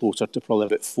somewhere closer to probably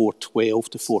about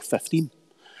 412 to 415.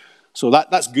 So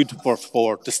that's good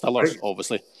for distillers,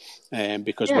 obviously,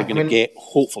 because we're going to get,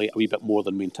 hopefully, a wee bit more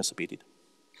than we anticipated.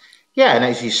 Yeah, and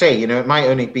as you say, it might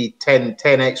only be 10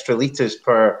 extra litres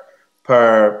per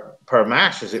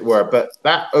mash, as it were, but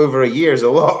that over a year is a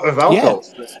lot of alcohol.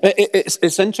 Yeah.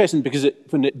 It's interesting because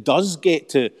when it does get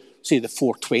to, say, the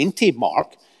 420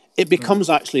 mark, it becomes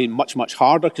actually much, much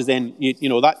harder, because then,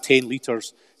 that 10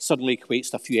 litres suddenly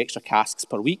equates to a few extra casks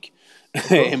per week.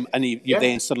 And you've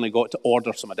then suddenly got to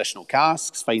order some additional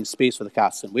casks, find space for the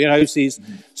casks in warehouses.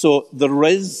 So there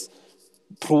is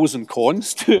pros and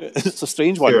cons to it. It's a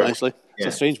strange one, actually. It's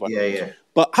a strange one.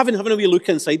 But having a wee look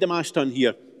inside the mash tun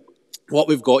here, what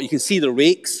we've got, you can see the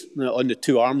rakes on the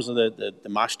 2 arms of the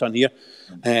mash tun here,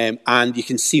 and you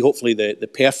can see hopefully the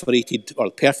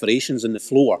perforations in the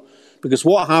floor. Because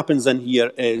what happens in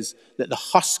here is that the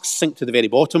husks sink to the very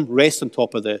bottom, rest on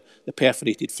top of the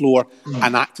perforated floor,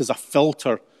 and act as a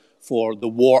filter for the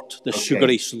wort, the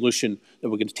sugary solution that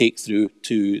we're going to take through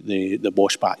to the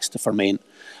washbacks to ferment.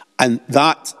 And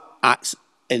that acts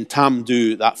in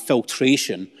Tamdhu, that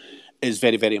filtration is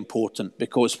very, very important,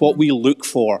 because what we look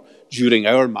for during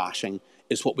our mashing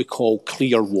is what we call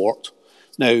clear wort.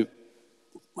 Now,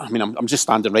 I mean, I'm just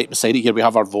standing right beside it here. We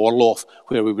have our Vorloff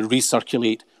where we would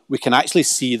recirculate. We can actually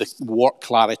see the wort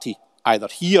clarity either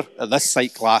here at this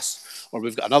sight glass, or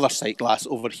we've got another sight glass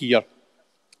over here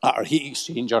at our heat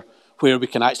exchanger where we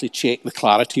can actually check the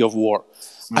clarity of wort.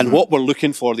 And what we're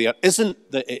looking for there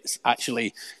isn't that it's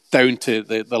actually down to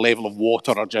the level of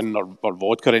water or gin or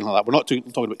vodka or anything like that. We're not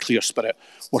talking about clear spirit.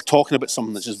 We're talking about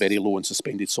something that's just very low in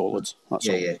suspended solids. That's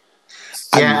all.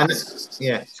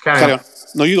 Carry on.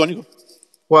 No, you go.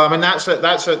 Well, I mean, that's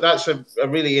a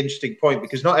really interesting point,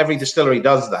 because not every distillery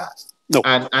does that. No.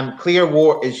 And clear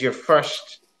wort is your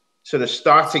first sort of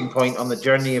starting point on the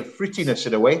journey of fruitiness,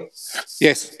 in a way.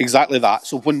 Yes, exactly that.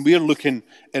 So when we're looking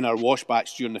in our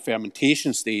washbacks during the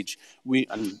fermentation stage,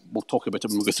 and we'll talk about it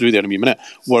when we go through there in a minute,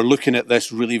 we're looking at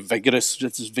this really vigorous,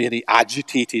 this very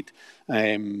agitated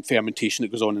fermentation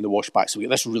that goes on in the washback. So we get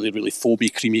this really, really foamy,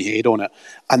 creamy head on it.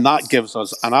 And that gives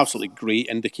us an absolutely great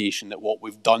indication that what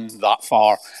we've done that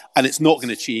far, and it's not going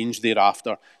to change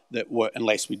thereafter,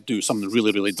 unless we do something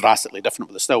really, really drastically different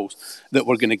with the stills, that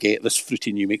we're going to get this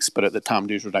fruity new make spirit that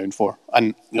Tamdhu's renowned for.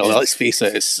 And let's face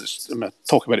it, I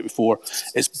talked about it before,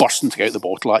 it's bursting to get out the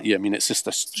bottle at you. I mean, it's just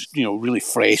this really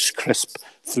fresh, crisp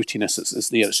fruitiness. It's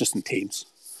there. It's just intense.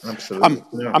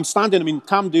 Absolutely. I'm standing. I mean,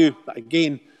 Tamdhu,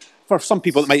 again, for some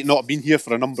people that might not have been here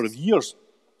for a number of years,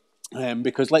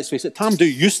 because let's face it,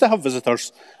 Tamdhu used to have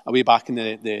visitors way back in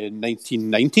the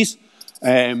 1990s.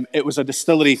 It was a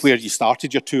distillery where you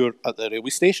started your tour at the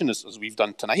railway station, as we've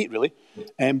done tonight, really.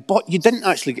 But you didn't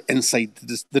actually get inside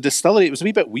the distillery. It was a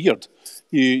wee bit weird.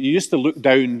 You used to look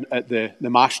down at the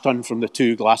mash tun from the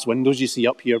 2 glass windows you see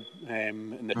up here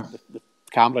in the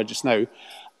camera just now,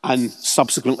 and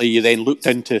subsequently you then looked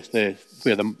into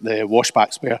where the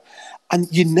washbacks were, and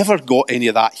you never got any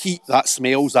of that heat, that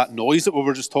smells, that noise that we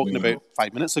were just talking about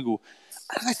 5 minutes ago.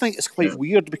 And I think it's quite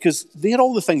weird, because they're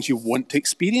all the things you want to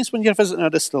experience when you're visiting a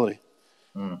distillery.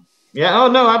 Yeah. Oh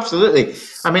no, absolutely.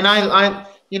 I mean, I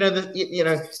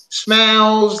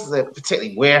smells,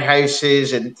 particularly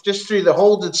warehouses, and just through the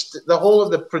whole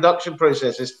of the production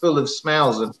process is full of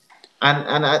smells, and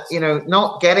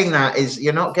not getting that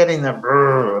you're not getting the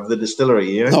brrr of the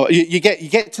distillery. No, you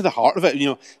get to the heart of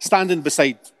it. Standing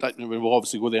beside, we'll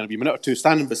obviously go there in a minute or two.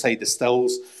 Standing beside the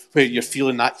stills where you're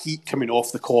feeling that heat coming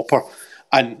off the copper,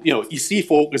 and you see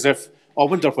folk as if, I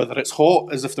wonder whether it's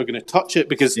hot, as if they're going to touch it,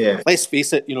 because let's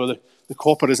face it, the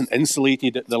copper isn't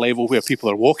insulated at the level where people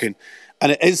are walking,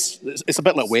 and it's a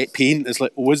bit like wet paint. It's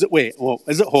like, oh, is it wet? Oh,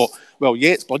 is it hot? Well,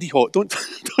 yeah, it's bloody hot. Don't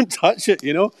touch it,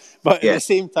 But at the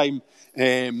same time,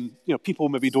 people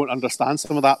maybe don't understand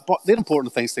some of that, but they're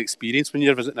important things to experience when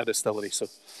you're visiting a distillery. So,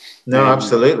 no,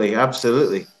 absolutely.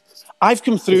 I've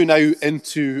come through now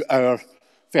into our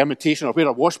fermentation, or where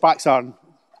our washbacks are.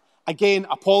 Again,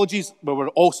 apologies, but we're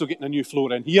also getting a new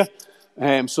floor in here.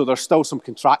 So there's still some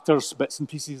contractors, bits and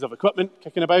pieces of equipment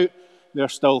kicking about. They're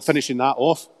still finishing that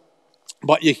off.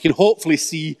 But you can hopefully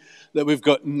see that we've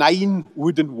got 9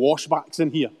 wooden washbacks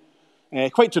in here.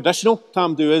 Quite traditional.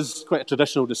 Tamdhu is quite a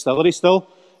traditional distillery still,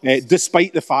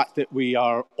 despite the fact that we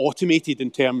are automated in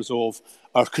terms of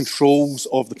our controls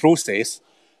of the process.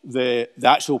 The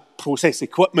actual process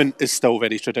equipment is still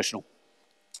very traditional.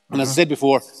 And as I said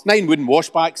before, 9 wooden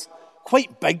washbacks,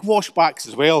 quite big washbacks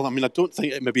as well. I mean, I don't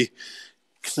think it maybe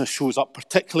kind of shows up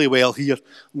particularly well here.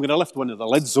 I'm going to lift one of the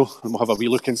lids, though, and we'll have a wee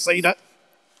look inside it.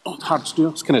 Oh, it's hard to do.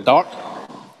 It's kind of dark.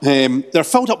 They're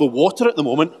filled up with water at the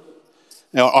moment,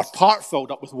 or part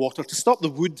filled up with water to stop the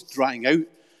wood drying out.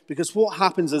 Because what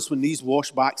happens is when these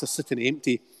washbacks are sitting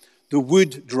empty, the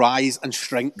wood dries and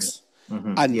shrinks.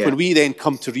 And when we then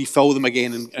come to refill them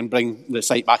again and bring the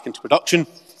site back into production,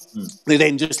 they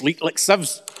then just leak like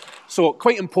sieves. So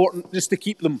quite important just to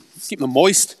keep them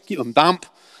moist, keep them damp,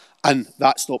 and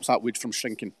that stops that wood from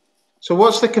shrinking. So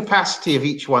what's the capacity of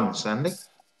each one, Sandy?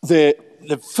 The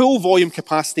full volume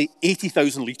capacity,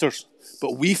 80,000 litres,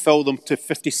 but we fill them to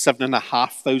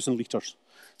 57,500 litres.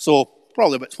 So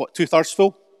probably about, 2/3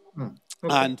 full. Okay.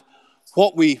 And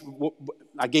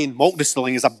again, malt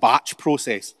distilling is a batch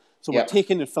process. So we're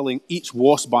taking and filling each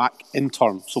washback in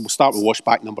turn. So we'll start with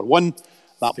washback number 1.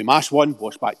 That'll be mash 1,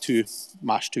 washback 2,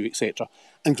 mash 2, etc.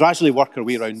 And gradually work our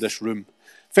way around this room.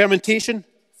 Fermentation,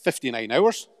 59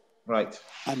 hours. Right.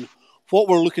 And what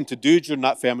we're looking to do during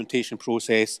that fermentation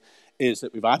process is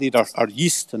that we've added our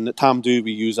yeast. And at Tamdhu,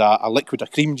 we use a liquid, a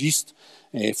creamed yeast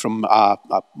from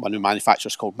one who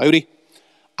manufactures called Maori.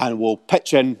 And we'll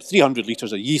pitch in 300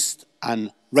 litres of yeast,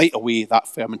 and right away that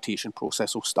fermentation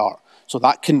process will start. So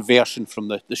that conversion from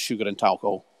the sugar into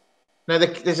alcohol. Now,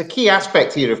 there's a key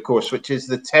aspect here, of course, which is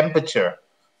the temperature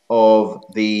of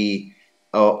the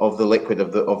liquid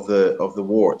of the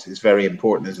wort. Is very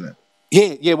important, isn't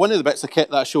it? Yeah. One of the bits of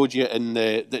kit that I showed you in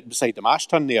beside the mash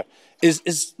tun there is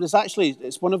actually,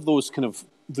 it's one of those kind of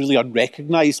really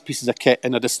unrecognised pieces of kit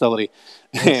in a distillery.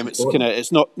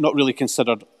 It's not really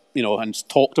considered, and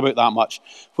talked about that much,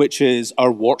 which is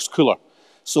our works cooler.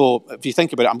 So if you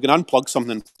think about it, I'm going to unplug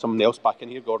something else back in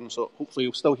here, Gordon, so hopefully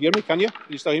you'll still hear me, can you?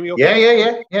 Can you still hear me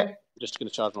okay? Yeah. I'm just going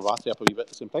to charge my battery up a wee bit at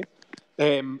the same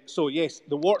time. So yes,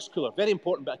 the works cooler, very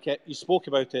important bit of kit. You spoke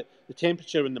about it, the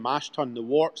temperature in the mash tun, the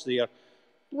worts there,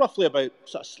 roughly about,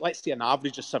 let's say an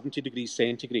average of 70 degrees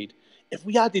centigrade. If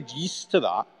we added yeast to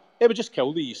that, it would just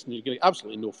kill the yeast and you get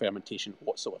absolutely no fermentation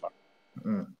whatsoever.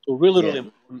 So really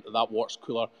important that works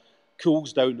cooler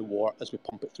cools down the wort as we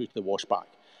pump it through to the washback.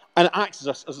 And it acts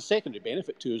as a secondary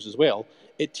benefit to us as well.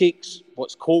 It takes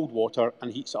what's cold water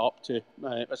and heats it up to,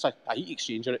 it's a heat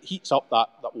exchanger, it heats up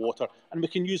that water, and we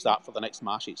can use that for the next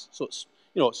mashes. So it's,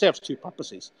 it serves 2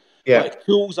 purposes. Yeah. But it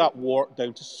cools that wort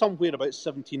down to somewhere about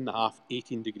 17.5,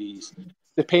 18 degrees,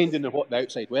 depending on what the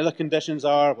outside weather conditions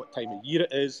are, what time of year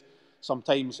it is.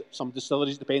 Sometimes, some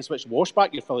distilleries, depends which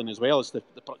washback you're filling as well, as the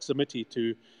proximity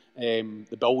to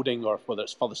the building, or whether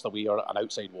it's furthest away or an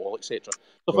outside wall, etc.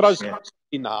 So for us,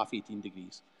 17.5, 18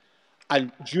 degrees.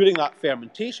 And during that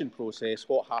fermentation process,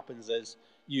 what happens is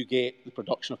you get the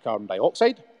production of carbon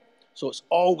dioxide. So it's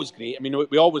always great. I mean,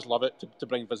 we always love it to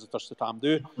bring visitors to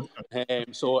Tamdhu.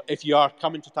 So if you are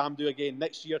coming to Tamdhu again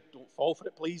next year, don't fall for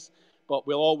it, please. But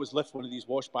we'll always lift one of these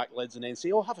washback lids and then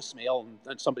say, oh, have a smell.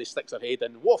 And somebody sticks their head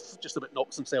in, woof, just about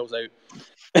knocks themselves out.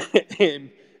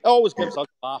 It always gives us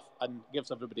a laugh and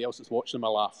gives everybody else that's watching them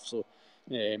a laugh. So,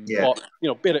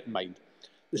 but, bear it in mind.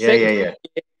 The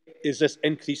is this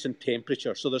increase in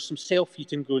temperature. So there's some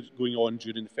self-heating going on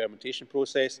during the fermentation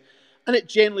process, and it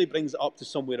generally brings it up to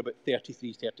somewhere about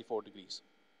 33, 34 degrees.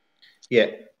 Yeah.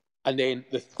 And then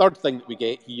the third thing that we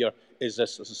get here is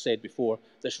this, as I said before,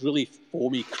 this really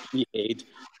foamy, creamy head,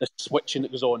 this switching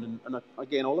that goes on. And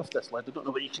again, I'll lift this lid. I don't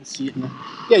know whether you can see it.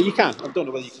 Yeah, you can. I don't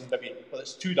know whether you can maybe, well,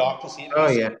 it's too dark to see it. Oh,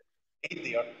 yeah. Head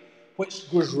there,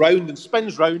 which goes round and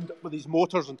spins round with these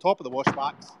motors on top of the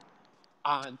washbacks,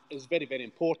 and is very, very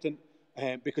important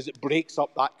because it breaks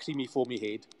up that creamy, foamy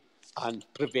head and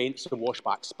prevents the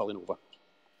washback spilling over.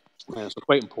 So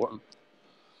quite important.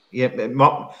 Yeah,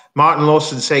 Martin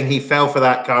Lawson saying he fell for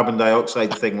that carbon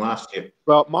dioxide thing last year.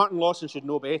 Well, Martin Lawson should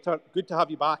know better. Good to have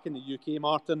you back in the UK,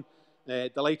 Martin.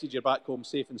 Delighted you're back home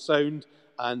safe and sound,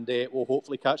 and we'll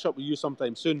hopefully catch up with you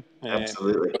sometime soon.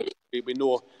 Absolutely. We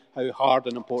know how hard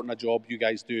and important a job you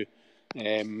guys do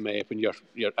when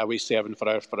you're away serving for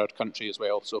our country as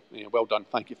well. So well done.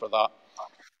 Thank you for that.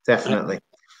 Definitely.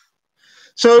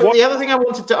 So the other thing I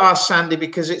wanted to ask Sandy,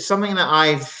 because it's something that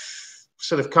I've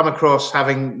sort of come across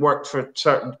having worked for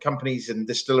certain companies and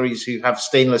distilleries who have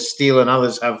stainless steel and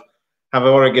others have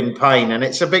Oregon pine, and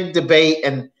it's a big debate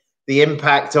and the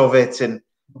impact of it, and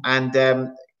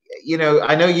you know,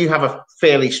 I know you have a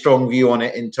fairly strong view on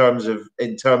it in terms of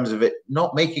it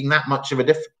not making that much of a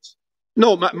difference.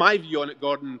 No, my view on it,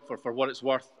 Gordon, for what it's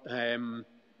worth,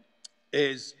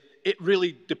 is it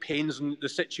really depends on the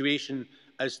situation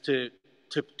as to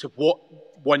what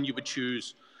one you would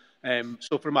choose.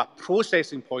 So from a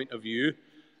processing point of view,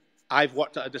 I've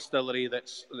worked at a distillery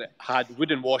that had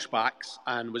wooden washbacks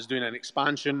and was doing an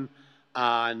expansion,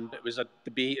 and it was a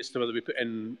debate as to whether we put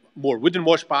in more wooden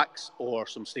washbacks or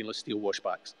some stainless steel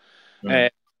washbacks.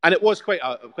 And it was quite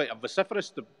a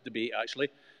vociferous debate, actually.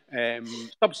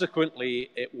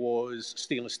 Subsequently, it was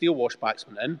stainless steel washbacks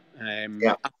went in.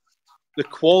 The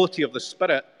quality of the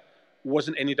spirit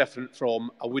wasn't any different from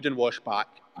a wooden washback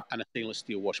and a stainless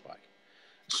steel washback.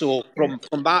 So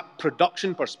from that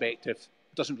production perspective,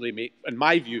 it doesn't really make, in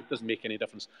my view, doesn't make any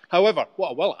difference. However,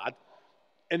 what I will add,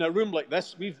 in a room like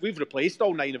this, we've replaced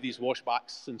all 9 of these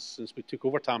washbacks since we took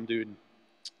over Tamdhu in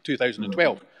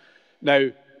 2012. Now,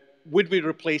 would we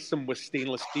replace them with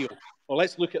stainless steel? Well,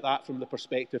 let's look at that from the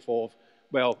perspective of,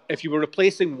 well, if you were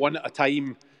replacing one at a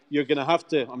time, you're going to have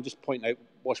to, I'm just pointing out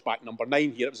washback number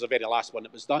 9 here, it was the very last one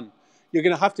that was done. You're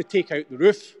going to have to take out the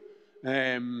roof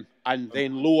and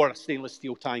then lower a stainless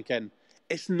steel tank in.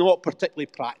 It's not particularly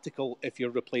practical if you're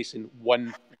replacing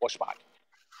one washback.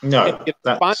 No. If you're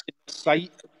expanding the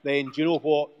site, then do you know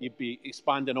what? You'd be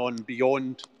expanding on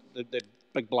beyond the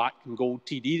big black and gold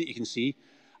TD that you can see.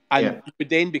 And you would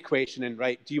then be questioning,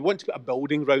 right, do you want to put a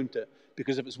building round it?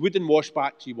 Because if it's wooden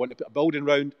washbacks, you want to put a building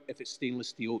round. If it's stainless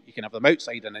steel, you can have them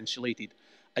outside and insulated,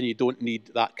 and you don't need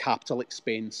that capital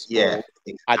expense.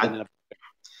 Adding in a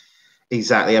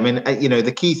Exactly. I mean, you know,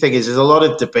 the key thing is there's a lot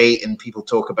of debate and people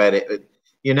talk about it, but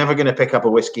you're never going to pick up a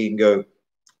whiskey and go,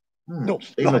 no,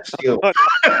 stainless steel. That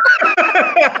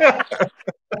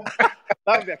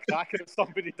would be a cracker if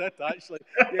somebody did, actually.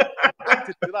 Yeah, I'd like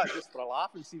to do that just for a laugh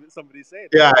and see what somebody said.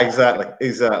 Yeah,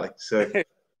 exactly. So,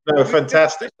 no,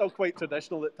 fantastic. We're still quite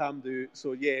traditional at Tamdhu.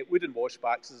 So, yeah, wooden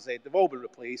washbacks, as I said, they've all been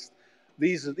replaced.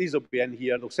 These will be in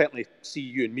here. They'll certainly see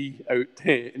you and me out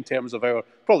in terms of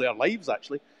probably our lives,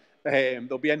 actually.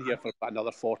 They'll be in here for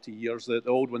another 40 years. The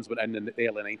old ones went in the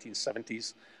early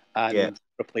 1970s and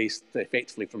replaced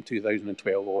effectively from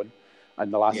 2012 on.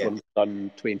 And the last one was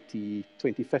done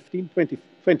 2014.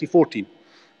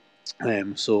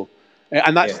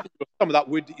 And that's some of that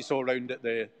wood that you saw around at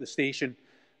the station,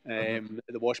 the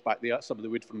washback there, some of the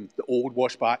wood from the old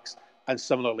washbacks. And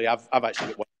similarly, I've actually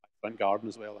got one in my front garden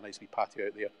as well, a nice wee patio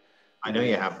out there. I know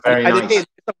you have. Very nice. And again,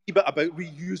 it's a wee bit about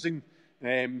reusing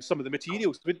some of the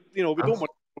materials. We don't want to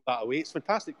throw that away. It's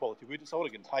fantastic quality wood. It's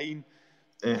Oregon pine.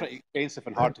 Pretty expensive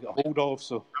and hard to get a hold of.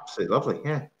 So absolutely lovely,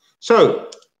 yeah.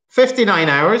 So 59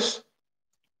 hours.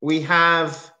 We now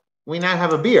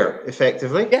have a beer,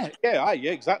 effectively. Yeah,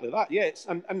 exactly that. Yeah,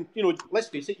 and you know, let's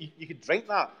face it, you could drink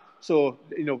that. So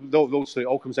you know, those it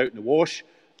all comes out in the wash,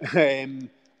 and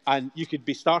you could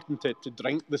be starting to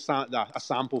drink a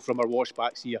sample from our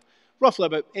washbacks here, roughly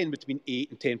about in between 8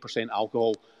 and 10%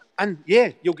 alcohol. And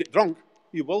yeah, you'll get drunk.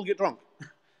 You will get drunk.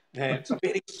 It's a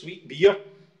very sweet beer,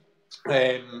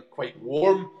 quite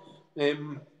warm.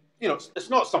 You know, it's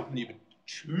not something you would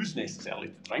choose necessarily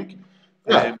to drink,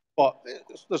 but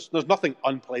there's nothing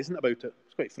unpleasant about it.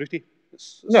 It's quite fruity.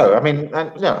 No, I mean,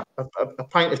 a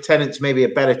pint of Tennent's may be a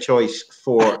better choice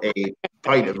for a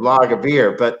pint of lager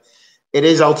beer, but it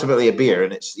is ultimately a beer,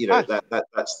 and it's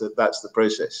that's the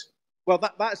process. Well,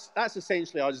 that's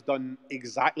essentially us done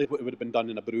exactly what it would have been done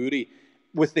in a brewery.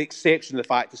 with the exception of the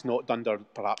fact it's not under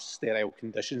perhaps sterile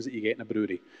conditions that you get in a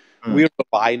brewery, we're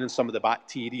relying on some of the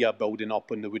bacteria building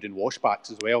up on the wooden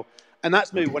washbacks as well. And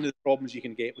that's maybe one of the problems you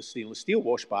can get with stainless steel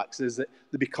washbacks, is that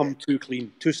they become too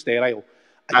clean, too sterile.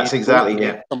 And that's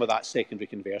exactly some of that secondary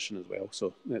conversion as well.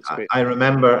 So that's great. I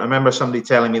remember somebody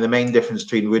telling me the main difference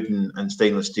between wooden and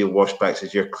stainless steel washbacks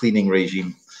is your cleaning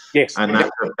regime. Yes, and that's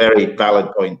a very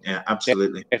valid point. Yeah,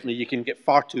 absolutely. Definitely, you can get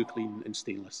far too clean in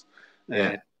stainless.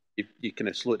 Yeah, you kind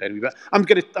of slow it down a wee bit. I'm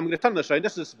gonna turn this around.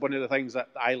 This is one of the things that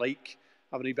I like,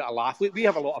 having a wee bit of laugh. We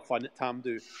have a lot of fun at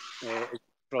Tamdhu.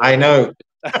 I know.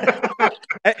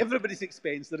 At everybody's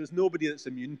expense. There is nobody that's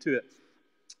immune to it.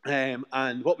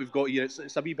 And what we've got here,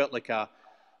 it's a wee bit like a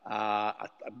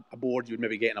board you would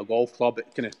maybe get in a golf club.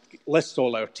 It kind of lists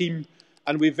all our team,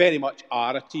 and we very much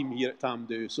are a team here at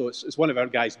Tamdhu. So it's one of our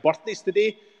guys' birthdays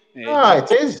today.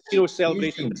 It is.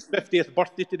 Celebrating his 50th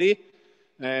birthday today.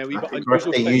 We've got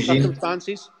unusual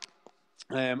circumstances.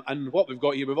 And what we've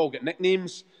got here, we've all got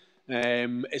nicknames.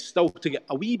 It's still to get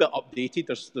a wee bit updated.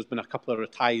 There's been a couple of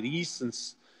retirees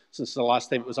since the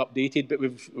last time it was updated, but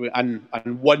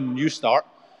and one new start.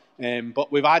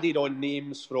 But we've added on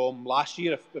names from last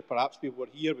year, if perhaps people were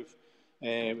here. We've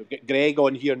got Greg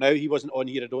on here now. He wasn't on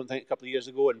here, I don't think, a couple of years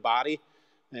ago, and Barry.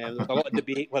 There was a lot of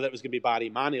debate whether it was going to be Barry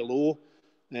Manilow.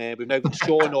 We've now got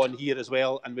Sean on here as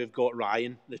well, and we've got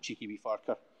Ryan, the cheeky wee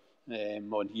farker,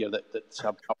 on here that's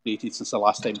updated since the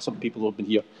last time some people have been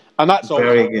here. And that's all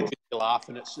very good. Laugh,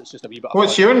 and it's just a wee bit.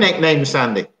 What's your nickname,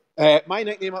 Sandy? My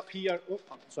nickname up here,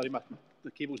 sorry,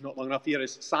 the cable's not long enough here,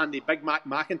 is Sandy Big Mac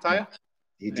McIntyre.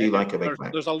 You do like a Big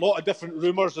Mac. There's a lot of different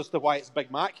rumours as to why it's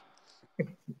Big Mac.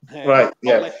 Right,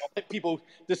 yeah. I'll let people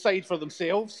decide for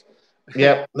themselves.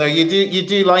 Yeah, no, you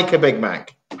do like a Big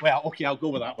Mac. Well, okay, I'll go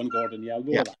with that one, Gordon. Yeah, I'll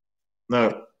go with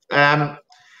that. No.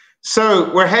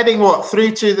 So we're heading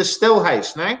through to the still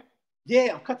house now?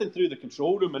 Yeah, I'm cutting through the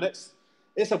control room, and it's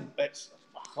a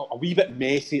wee bit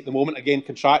messy at the moment. Again,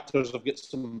 contractors have got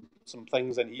some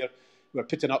things in here. We're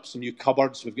putting up some new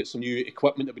cupboards. We've got some new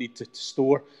equipment that we need to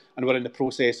store, and we're in the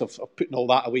process of putting all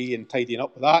that away and tidying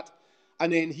up with that.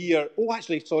 And then here,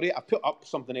 I put up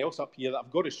something else up here that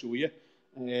I've got to show you.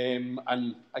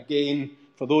 And again,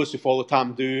 for those who follow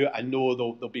Tamdhu, I know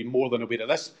they'll be more than aware of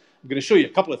this. I'm going to show you a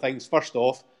couple of things first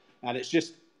off, and it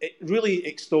really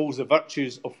extols the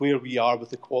virtues of where we are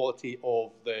with the quality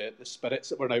of the spirits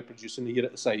that we're now producing here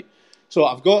at the site. So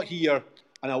I've got here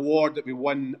an award that we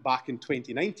won back in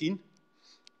 2019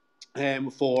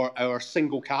 for our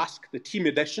single cask, the team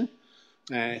edition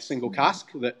single cask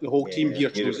that the whole team here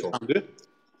chose at Tamdhu.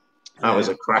 That was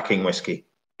a cracking whiskey.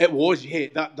 It was, yeah,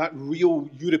 that real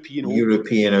European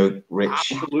oak, rich,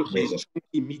 absolutely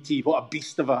meaty. What a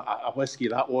beast of a whiskey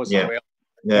that was. Yeah,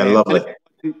 lovely.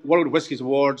 World Whiskies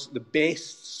Awards, the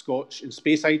best Scotch and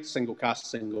Speyside single cask,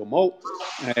 single malt.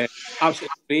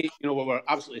 Absolutely great. We're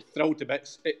absolutely thrilled to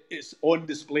bits. It's on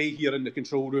display here in the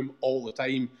control room all the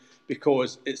time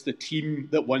because it's the team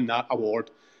that won that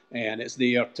award, and it's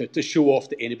there to show off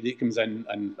to anybody that comes in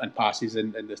and passes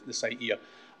in the site here.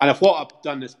 And if what I've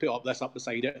done is put up this up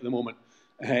beside it at the moment.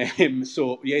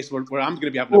 So yes, I'm going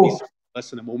to be having a wee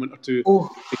this in a moment or two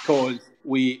because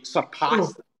we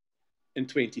surpassed it in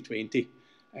 2020.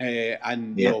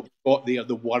 And got there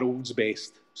the world's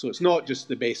best. So it's not just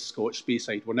the best Scotch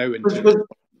Speyside. We're now into.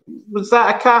 Was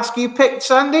that a cask you picked,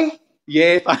 Sandy?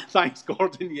 Yeah, thanks,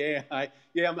 Gordon. Yeah,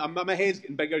 my head's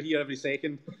getting bigger here every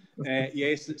second.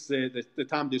 Yes, it's the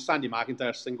Tamdhu Sandy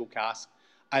McIntyre single cask,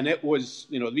 and it was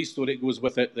the wee story that goes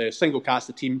with it. The single cask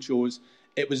the team chose.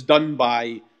 It was done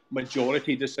by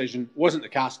majority decision. It wasn't the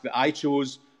cask that I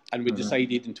chose, and we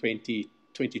decided in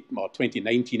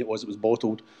 2019 it was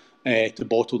bottled. To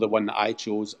bottle the one that I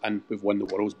chose, and we've won the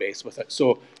world's best with it.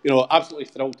 So, absolutely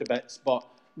thrilled to bits. But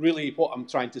really, what I'm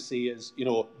trying to say is,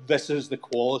 this is the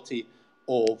quality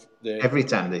of the liquid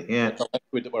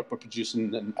that we're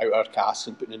producing and out our casks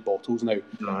and putting in bottles now.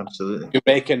 No, absolutely. You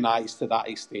recognise to that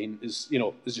extent is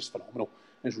just phenomenal.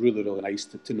 It's really, really nice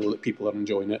to know that people are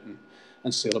enjoying it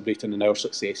and celebrating in our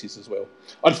successes as well.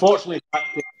 Unfortunately,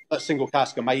 that single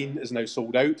cask of mine is now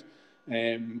sold out.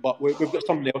 But we've got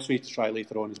something else for you to try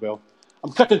later on as well.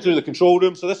 I'm cutting through the control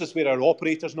room, so this is where our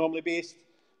operators normally based.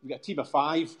 We've got a team of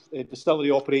 5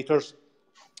 distillery operators,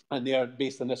 and they're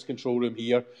based in this control room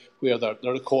here, where they're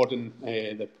recording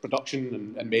the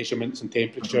production and measurements and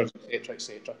temperatures, etc.,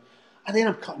 etc. And then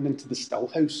I'm cutting into the still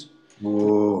house.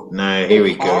 Oh, now here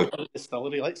we go. The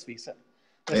distillery, let's face it.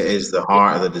 It is the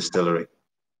heart of the distillery.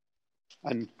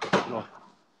 And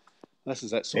this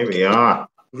is it. So here we are.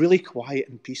 Really quiet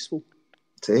and peaceful.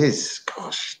 It is.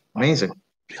 Gosh, amazing.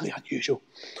 Really unusual.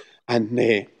 And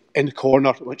in the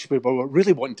corner, which we were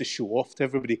really wanting to show off to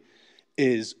everybody,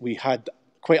 is we had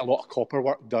quite a lot of copper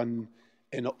work done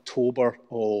in October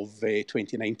of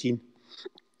 2019.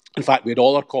 In fact, we had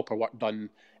all our copper work done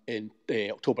in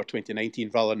October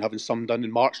 2019 rather than having some done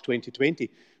in March 2020,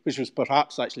 which was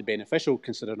perhaps actually beneficial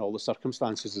considering all the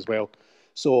circumstances as well.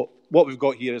 So what we've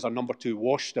got here is our number 2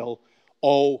 wash still,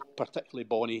 all particularly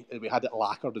bonny, and we had it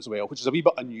lacquered as well, which is a wee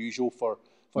bit unusual for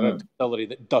a distillery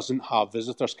that doesn't have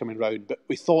visitors coming round. But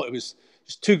we thought it was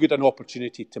just too good an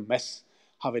opportunity to miss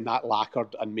having that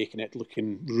lacquered and making it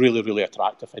looking really, really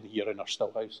attractive in here in our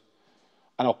still house.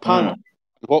 And I'll pan.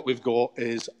 What we've got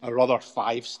is our other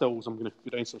 5 stills. I'm going to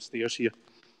go down some stairs here.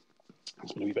 I'm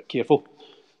just going to be a bit careful.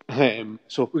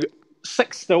 So we've got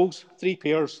 6 stills, 3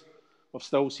 pairs of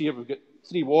stills here. We've got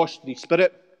 3 wash, 3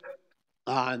 spirit,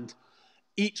 and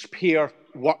each pair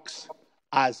works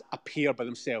as a pair by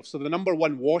themselves. So the number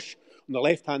 1 wash on the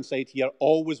left-hand side here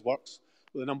always works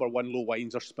with the number 1 low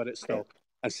wines or spirit still.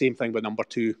 And same thing with number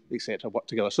 2, etc. work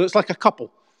together. So it's like a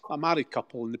couple, a married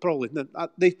couple, and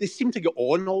they seem to get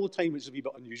on all the time, which is a wee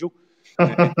bit unusual.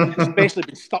 Especially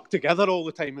being stuck together all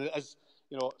the time. As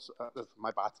you know,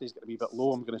 my battery's getting a wee bit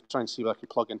low. I'm going to try and see if I can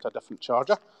plug into a different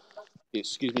charger.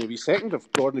 Excuse me a wee second.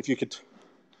 Gordon, if you could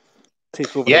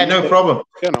take over. Yeah, no problem.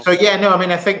 So I mean,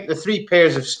 I think the 3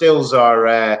 pairs of stills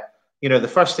are, the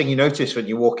first thing you notice when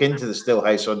you walk into the still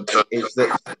house is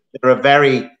that they're a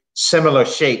very similar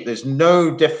shape. There's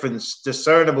no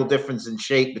discernible difference in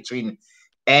shape between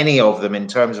any of them in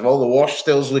terms of all the wash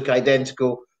stills look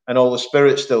identical and all the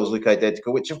spirit stills look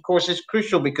identical, which of course is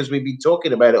crucial because we've been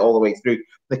talking about it all the way through.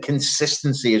 The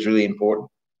consistency is really important.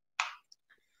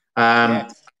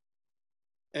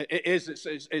 It is.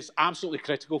 It's absolutely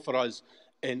critical for us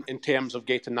in terms of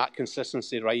getting that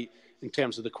consistency right, in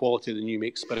terms of the quality of the new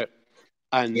make spirit.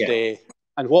 And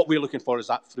what we're looking for is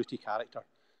that fruity character.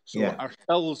 So our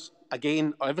stills,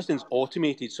 again, everything's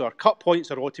automated. So our cut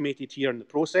points are automated here in the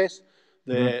process.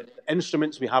 The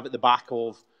instruments we have at the back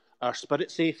of our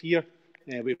spirit safe here,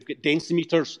 we've got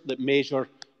densimeters that measure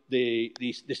the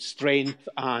strength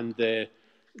and the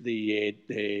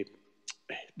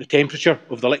temperature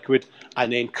of the liquid,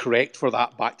 and then correct for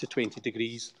that back to 20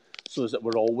 degrees, so that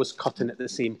we're always cutting at the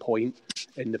same point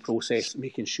in the process,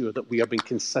 making sure that we are being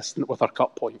consistent with our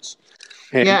cut points.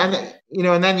 And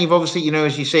then you've obviously,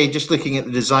 as you say, just looking at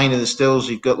the design of the stills,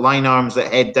 you've got line arms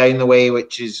that head down the way,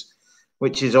 which is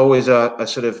always a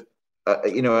sort of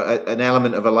an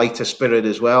element of a lighter spirit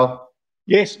as well.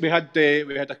 Yes, we had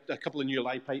a couple of new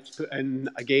live pipes put in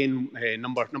again.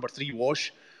 Number 3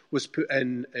 wash was put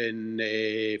in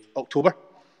October.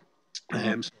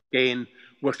 So again,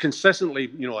 we're consistently,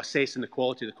 assessing the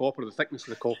quality of the copper, the thickness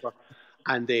of the copper,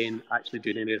 and then actually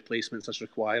doing any replacements as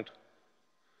required.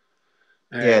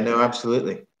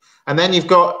 Absolutely. And then you've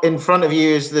got in front of you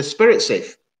is the spirit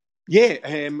safe. Yeah,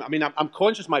 I mean, I'm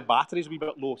conscious my battery's a wee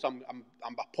bit low, so I'm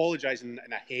apologising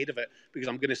in ahead of it because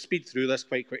I'm going to speed through this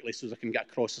quite quickly so that I can get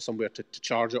across to somewhere to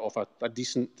charge it off a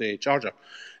decent charger.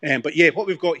 But yeah, what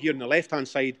we've got here on the left-hand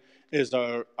side is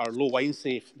our low wine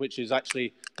safe, which is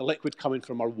actually the liquid coming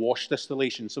from our wash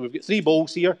distillation. So we've got 3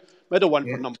 bowls here, middle one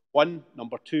for number 1,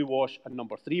 number 2 wash, and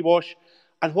number 3 wash.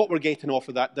 And what we're getting off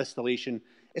of that distillation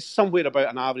is somewhere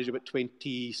about an average about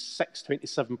 26,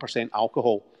 27%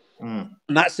 alcohol. And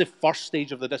that's the first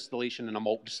stage of the distillation in a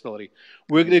malt distillery.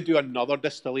 We're going to do another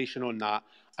distillation on that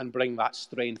and bring that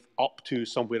strength up to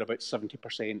somewhere about 70%,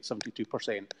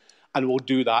 72%. And we'll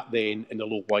do that then in the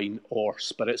low wine or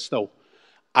spirit still.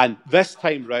 And this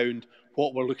time round,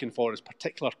 what we're looking for is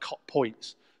particular cut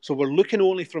points. So we're looking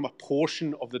only from a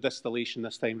portion of the distillation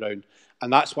this time round.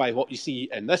 And that's why what you see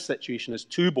in this situation is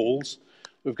 2 bowls.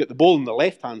 We've got the bowl on the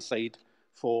left-hand side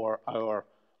for our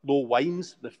low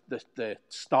wines, the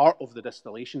start of the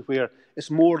distillation, where it's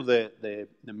more the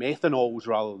methanols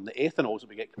rather than the ethanols that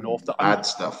we get coming off. The bad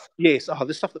stuff. Yes,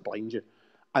 the stuff that blinds you.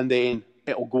 And then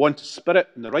it'll go on to spirit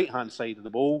on the right-hand side of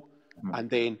the bowl, and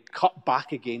then cut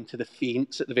back again to the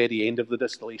faints at the very end of the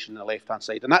distillation on the left-hand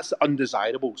side. And that's the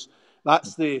undesirables.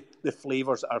 That's the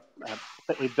flavours that are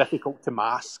particularly difficult to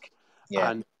mask.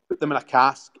 And put them in a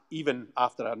cask, even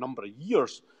after a number of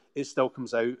years, it still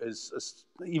comes out as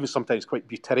even sometimes quite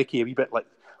butyric-y, a wee bit like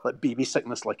baby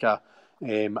sickness, like a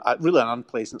really an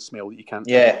unpleasant smell that you can't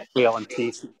smell and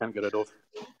taste that you can't get rid of.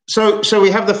 So we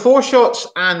have the 4 shots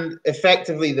and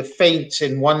effectively the faints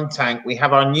in one tank. We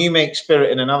have our new make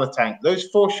spirit in another tank. Those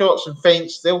 4 shots and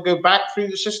faints, they'll go back through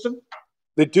the system?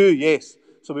 They do, yes.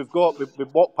 So we've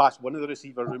walked past one of the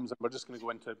receiver rooms and we're just going to go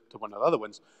into one of the other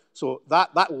ones. So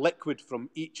that liquid from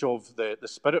each of the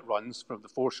spirit runs from the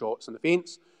 4 shots and the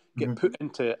faints get put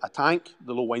into a tank,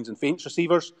 the low wines and faints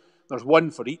receivers. there's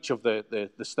one for each of the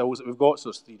stills that we've got, so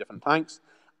there's 3 different tanks.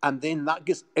 And then that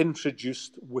gets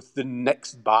introduced with the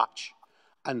next batch.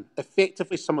 And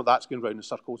effectively, some of that's going round in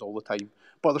circles all the time.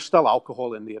 But there's still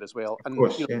alcohol in there as well. And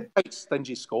quite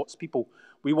stingy Scots people,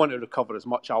 we want to recover as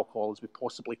much alcohol as we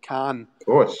possibly can. Of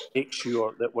course. Make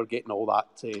sure that we're getting all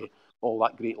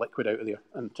that great liquid out of there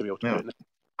and to be able to put it in.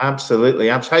 Absolutely.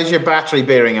 How's your battery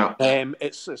bearing up?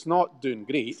 It's not doing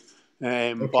great.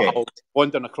 But I'll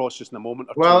wander across just in a moment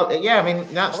or two. Well, yeah, I mean,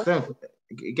 that's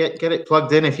get it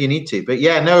plugged in if you need to. But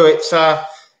yeah, no, it's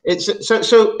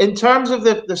so in terms of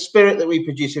the spirit that we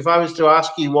produce, if I was to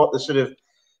ask you what the sort of,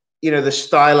 the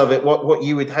style of it,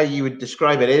 how you would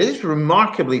describe it, it is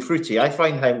remarkably fruity. I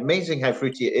find amazing how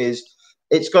fruity it is.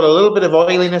 It's got a little bit of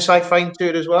oiliness, I find, to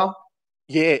it as well.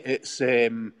 Yeah, it's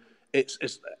to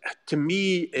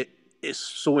me, it's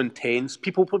so intense.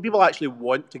 People actually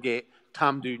want to get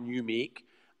Tamdhu New Make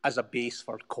as a base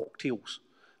for cocktails.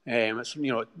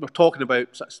 We're talking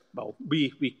about,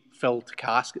 we filled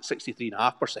cask at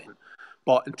 63.5%,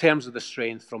 but in terms of the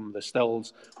strength from the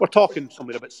stills, we're talking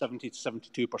somewhere about 70 to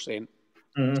 72%.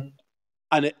 Mm-hmm.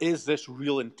 And it is this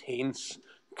real intense,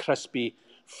 crispy,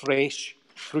 fresh,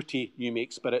 fruity New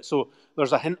Make spirit. So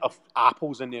there's a hint of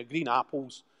apples in there, green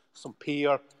apples, some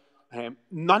pear,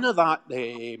 none of that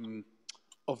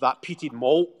of that peated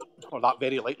malt, or that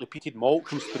very lightly peated malt,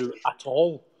 comes through at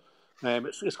all.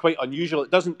 It's quite unusual. It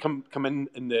doesn't come in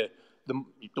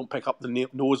you don't pick up the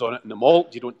nose on it in the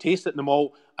malt, you don't taste it in the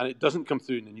malt, and it doesn't come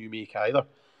through in the New Make either.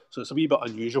 So it's a wee bit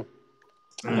unusual.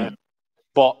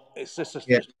 But it's just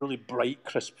this really bright,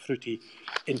 crisp, fruity,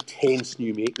 intense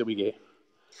New Make that we get.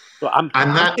 So I'm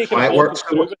taking it all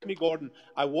through with me, Gordon.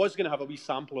 I was going to have a wee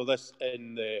sample of this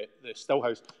in the still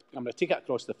house. I'm going to take it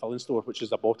across to the filling store, which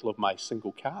is a bottle of my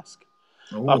single cask.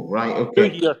 Oh, right, okay.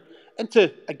 Here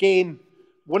into, again,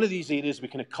 one of these areas we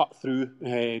kind of cut through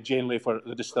generally for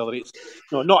the distillery. It's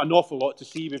not an awful lot to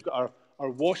see. We've got our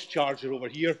wash charger over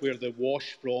here, where the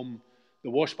wash from the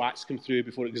wash backs come through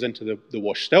before it goes into the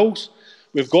wash stills.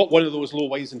 We've got one of those low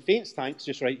wines and faints tanks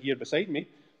just right here beside me,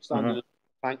 standing in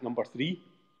tank number 3.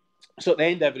 So at the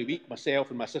end of every week, myself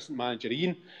and my assistant manager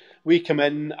Ian, we come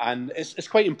in, and it's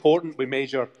quite important we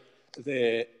measure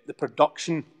the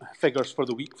production figures for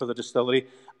the week for the distillery.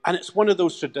 And it's one of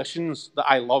those traditions that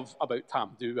I love about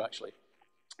Tamdhu, actually,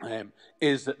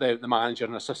 is that the manager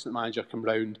and assistant manager come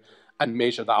round and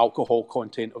measure the alcohol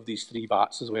content of these 3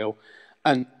 vats as well.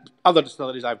 And other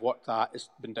distilleries I've worked at, it's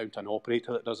been down to an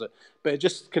operator that does it. But it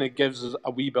just kind of gives us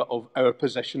a wee bit of our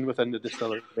position within the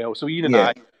distillery as well. So Ian and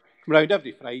I come round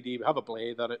every Friday, we have a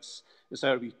blather. It's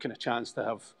our wee kind of chance to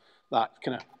have that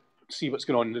kind of see what's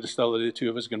going on in the distillery, the 2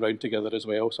 of us going round together as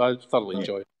well. So I thoroughly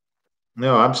enjoy it.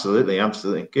 No, absolutely.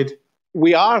 Good.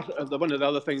 We are, one of the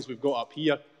other things we've got up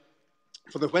here,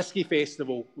 for the Whisky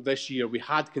Festival this year, we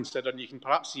had considered, and you can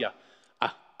perhaps see a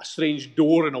strange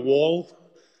door in a wall.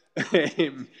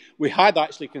 We had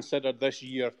actually considered this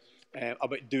year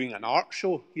about doing an art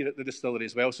show here at the distillery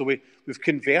as well. So we've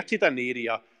converted an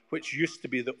area which used to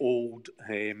be the old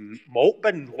malt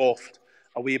bin loft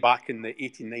away back in the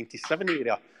 1897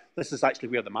 area. This is actually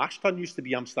where the mash tun used to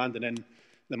be. I'm standing in.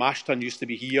 The mash tun used to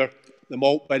be here. The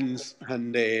malt bins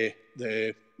and the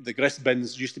grist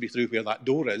bins used to be through where that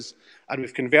door is. And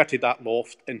we've converted that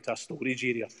loft into a storage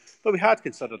area. But we had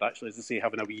considered actually, as I say,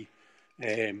 having a wee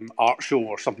art show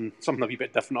or something a wee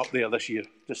bit different up there this year,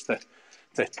 just to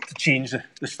change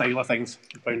the style of things.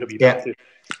 Found a wee bit too.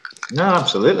 No,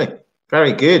 absolutely.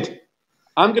 Very good.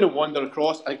 I'm going to wander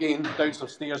across, again, down some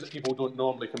stairs that people don't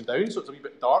normally come down, so it's a wee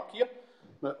bit dark here.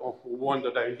 But we'll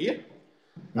wander down here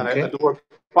and out the door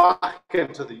back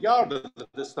into the yard of the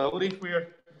distillery, where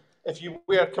if you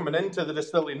were coming into the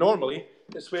distillery normally,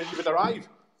 it's where you would arrive.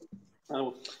 And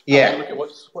we'll look at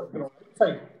what's going on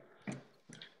outside.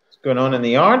 What's going on in the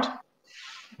yard?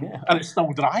 Yeah, and it's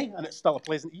still dry, and it's still a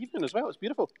pleasant evening as well. It's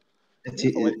beautiful.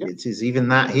 It is even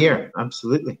that here,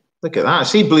 absolutely. Look at that. I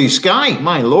see blue sky,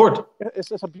 my Lord.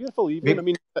 It's a beautiful evening. I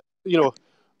mean,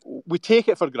 we take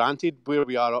it for granted where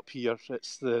we are up here.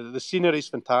 It's the scenery's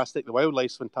fantastic, the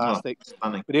wildlife's fantastic.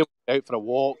 Stunning. We're able to get out for a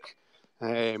walk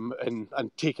and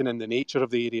taking in the nature of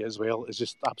the area as well is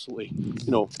just absolutely,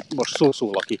 we're so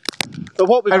lucky. But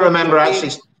what I remember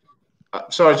actually,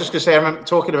 sorry, I was just going to say, I remember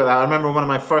talking about that. I remember one of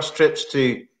my first trips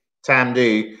to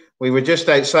Tamdhu, we were just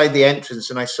outside the entrance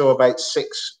and I saw about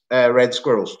 6 red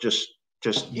squirrels just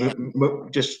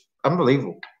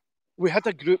unbelievable. We had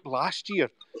a group last year,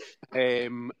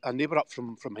 and they were up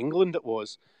from England, it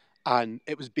was, and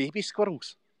it was baby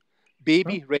squirrels,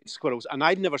 red squirrels, and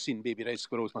I'd never seen baby red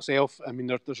squirrels myself. I mean,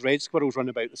 there's red squirrels running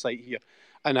about the site here,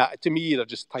 and to me, they're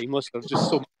just timeless. They're just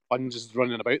so much fun just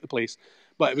running about the place.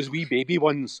 but it was wee baby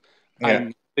ones,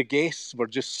 and the guests were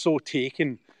just so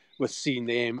taken with seeing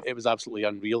them. It was absolutely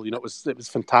unreal. You know, it was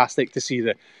fantastic to see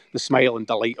the smile and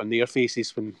delight on their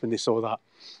faces when they saw that.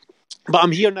 But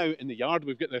I'm here now in the yard.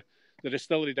 We've got the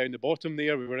distillery down the bottom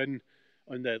there. We were in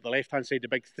on the left-hand side. The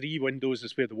big 3 windows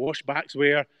is where the washbacks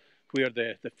were, where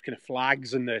the kind of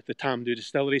flags and the Tamdhu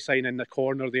distillery sign in the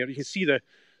corner there. You can see the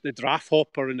draft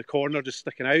hopper in the corner just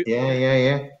sticking out.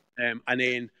 Yeah. And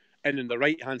then in the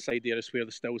right-hand side there is where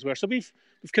the stills were. So we've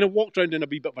kind of walked around in a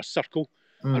wee bit of a circle,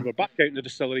 and we're back out in the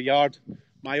distillery yard.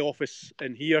 My office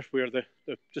in here, where the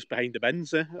just behind the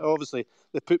bins. Obviously,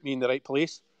 they put me in the right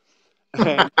place.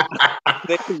 Then,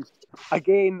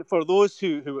 again, for those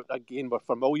who again were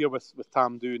familiar with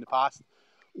Tamdhu in the past,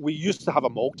 we used to have a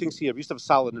maltings here. We used to have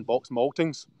salad and box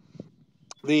maltings.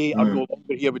 They are no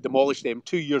longer here. We demolished them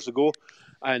 2 years ago,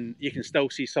 and you can still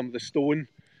see some of the stone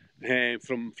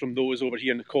from those over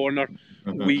here in the corner.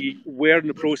 We were in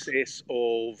the process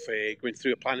of going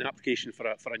through a planning application for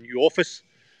a new office,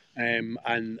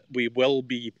 and we will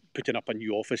be putting up a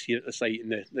new office here at the site in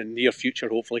the near future,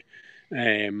 hopefully,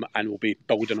 and we'll be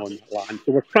building on land.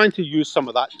 So we're trying to use some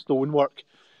of that stonework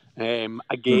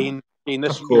again this year.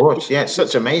 Of course, yeah, it's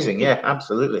such amazing, yeah,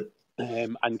 absolutely.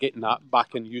 And getting that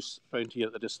back in use around here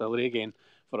at the distillery again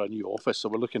for a new office. So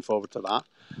we're looking forward to that.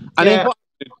 And then what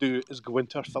we do is go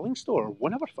into our filling store,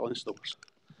 one of our filling stores.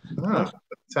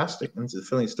 Fantastic, into the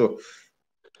filling store.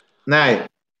 Now,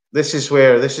 this is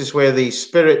where the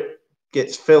spirit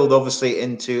gets filled, obviously,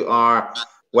 into our.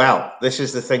 Well, this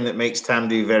is the thing that makes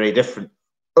Tamdhu very different.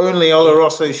 Only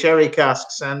Oloroso sherry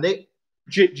casks, Sandy.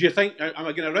 Do you think? Am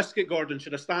I going to risk it, Gordon?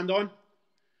 Should I stand on?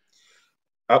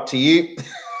 Up to you.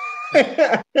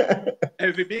 It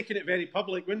would be making it very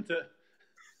public, wouldn't it?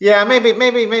 Yeah,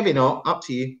 maybe not. Up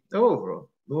to you. Oh.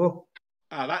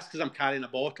 That's because I'm carrying a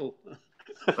bottle.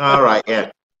 All right,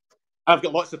 yeah. I've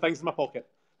got lots of things in my pocket.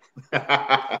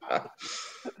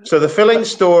 So the filling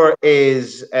store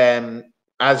is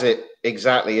as it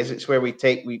exactly is. It's where we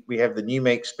have the new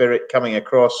make spirit coming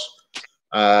across,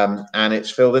 and it's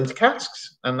filled into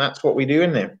casks, and that's what we do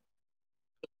in there.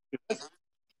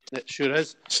 It sure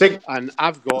is. And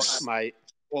I've got my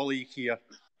colleague here,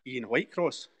 Ian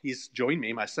Whitecross. He's joined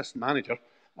me, my assistant manager,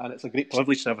 and it's a great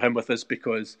privilege to have him with us,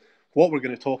 because what we're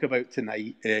going to talk about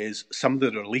tonight is some of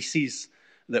the releases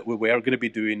that we were going to be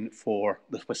doing for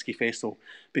the Whisky Festival.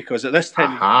 Because at this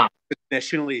time, we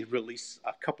traditionally release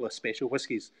a couple of special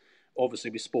whiskies.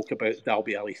 Obviously, we spoke about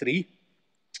Dalby Alley 3.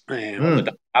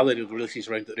 The Alley releases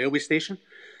around the railway station.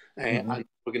 And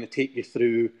we're going to take you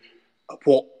through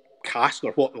what cask,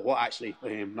 or what actually,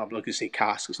 I'm not going to say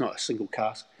cask, it's not a single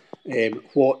cask,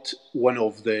 what one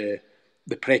of the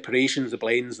preparations, the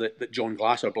blends that John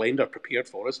Glass, our blender, prepared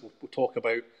for us. We'll talk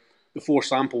about the 4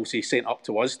 samples he sent up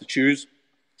to us to choose,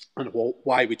 and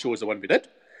why we chose the one we did.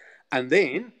 And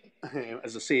then,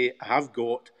 as I say, I have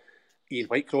got Ian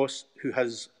Whitecross, who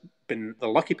has been the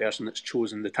lucky person that's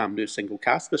chosen the Tamdhu single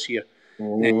cask this year.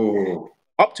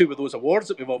 Up to with those awards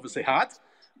that we've obviously had.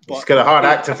 But he's got a hard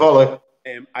act to follow.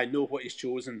 I know what he's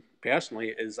chosen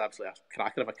personally is absolutely a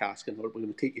cracker of a cask, and we're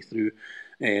going to take you through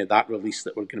that release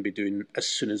that we're going to be doing as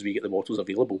soon as we get the bottles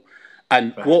available.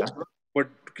 And what we're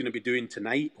going to be doing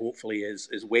tonight, hopefully,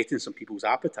 is whetting some people's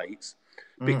appetites,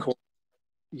 because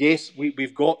yes,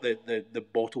 we've got the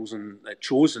bottles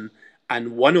chosen,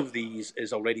 and one of these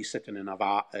is already sitting in a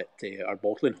vat at our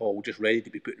bottling hall, just ready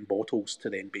to be put in bottles to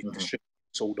then be distributed,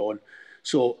 sold on.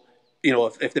 So, you know,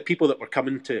 if the people that were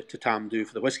coming to Tamdhu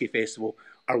for the Whisky Festival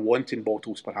are wanting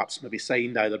bottles, perhaps maybe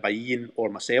signed either by Ian or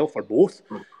myself or both,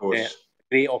 of course,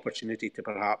 great opportunity to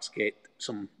perhaps get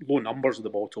some low numbers of the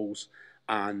bottles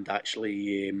and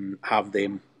actually have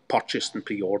them purchased and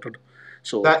pre-ordered.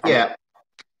 So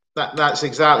that's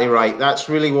exactly right. That's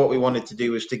really what we wanted to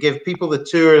do, was to give people the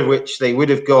tour which they would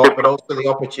have got, but also the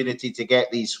opportunity to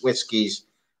get these whiskies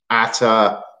at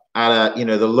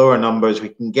the lower numbers. We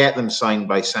can get them signed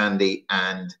by Sandy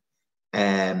and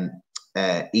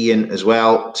Ian as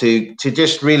well, to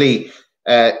just really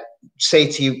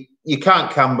say to you, you can't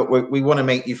come, but we want to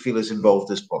make you feel as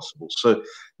involved as possible. So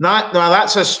now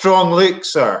that's a strong look,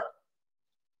 sir.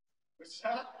 What's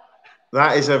that?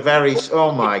 That is a very,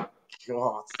 oh my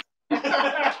God.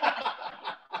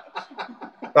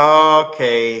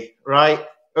 Okay, right.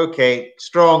 Okay,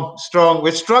 strong.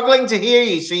 We're struggling to hear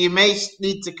you, so you may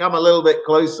need to come a little bit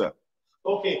closer.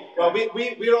 Okay, well,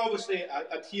 we're obviously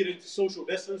adhering to social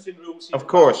distancing rules here. Of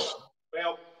course.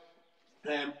 Well,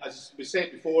 as we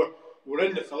said before, we're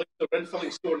in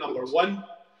filling store number 1,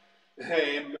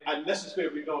 and this is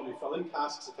where we normally fill in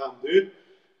casks at Tamdhu.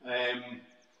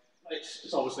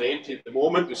 It's obviously empty at the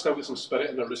moment. We've still got some spirit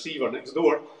in the receiver next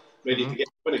door, ready to get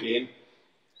win again.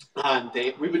 And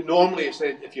we would normally have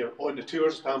said, if you're on the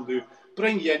tours of Tamdhu,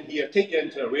 bring you in here, take you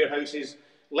into our warehouses,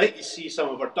 let you see some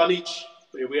of our dunnage,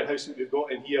 the warehouse that we've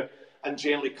got in here, and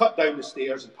generally cut down the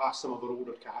stairs and past some of our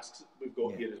older casks that we've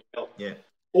got here as well. Yeah.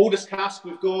 Oldest cask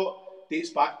we've got dates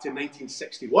back to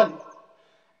 1961.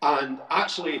 And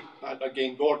actually,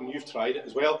 again, Gordon, you've tried it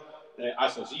as well.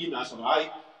 As has Ian, as have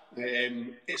I.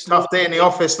 It's tough day in the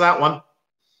office, that one.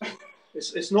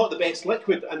 It's not the best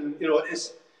liquid, and you know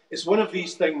it's one of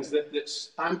these things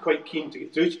that's I'm quite keen to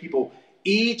get through to people.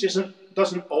 Age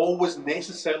doesn't always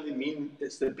necessarily mean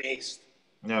it's the best.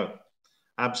 No,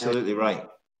 absolutely right.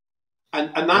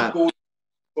 And that goes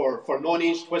for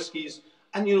non-aged whiskies,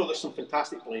 and you know there's some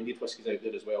fantastic blended whiskies out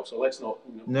there as well. So let's not.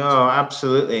 No,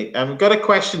 absolutely. We've got a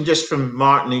question just from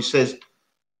Martin who says,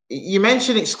 you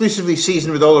mentioned exclusively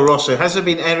seasoned with Oloroso. Has there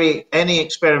been any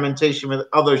experimentation with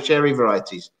other sherry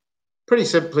varieties? Pretty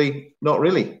simply, not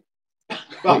really.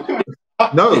 No,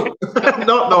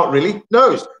 not really.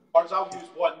 No. I'll use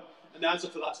one, and the answer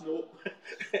to that's no.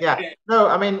 Yeah, no.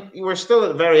 I mean, we're still at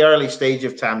the very early stage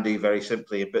of Tamdhu, very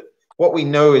simply. But what we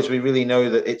know is we really know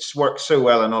that it's worked so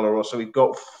well in Oloroso. We've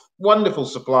got wonderful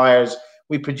suppliers.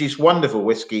 We produce wonderful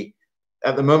whiskey.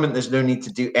 At the moment, there's no need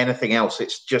to do anything else.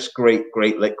 It's just great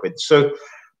liquid. So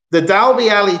the Dalby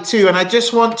Alley 2, and I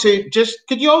just want to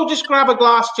could you all just grab a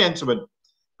glass, gentlemen?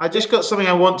 I just got something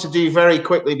I want to do very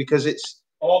quickly because it's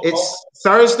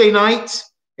Thursday night.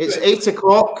 It's 8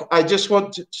 o'clock. I just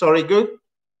want to. Sorry, go.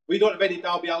 We don't have any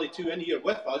Dalby Alley 2 in here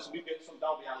with us. We've got some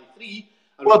Dalby Alley 3.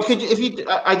 Well, could you, if you?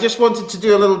 I just wanted to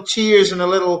do a little cheers and a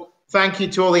little thank you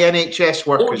to all the NHS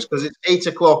workers because it's 8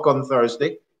 o'clock on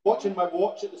Thursday. Watching my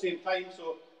watch at the same time,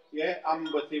 so yeah, I'm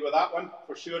with you with that one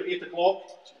for sure. 8 o'clock.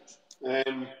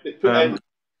 They put in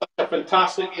a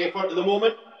fantastic effort at the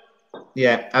moment.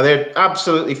 Yeah, they're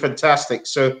absolutely fantastic.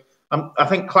 So I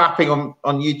think clapping on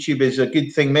YouTube is a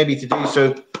good thing maybe to do.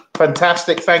 So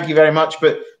fantastic. Thank you very much.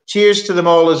 But cheers to them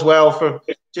all as well for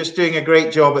just doing a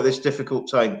great job at this difficult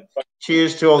time.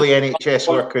 Cheers to all the NHS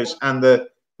workers and the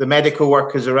medical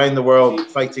workers around the world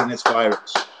fighting this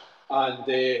virus. And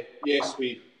yes,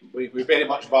 we very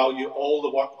much value all the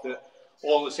work that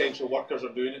all essential workers are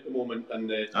doing at the moment, and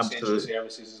the essential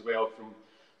services as well, from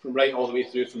right all the way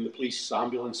through, from the police,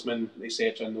 ambulancemen,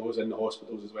 etc., and those in the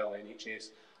hospitals as well, NHS,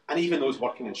 and even those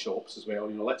working in shops as well.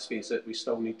 You know, let's face it, we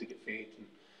still need to get fed,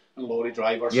 and lorry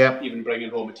drivers, even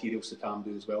bringing raw materials to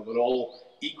Tamdhu as well. They're all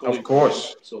equally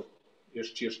important. So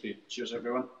here's cheers to you. Cheers,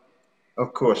 everyone.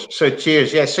 Of course. So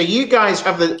cheers. Yeah. So you guys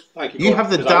have the have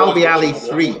the Dalby Alley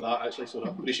 3. That, actually, so I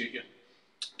appreciate you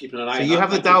keeping an eye. So you have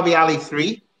the Dalby Alley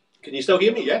 3. Can you still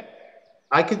hear me? Yeah.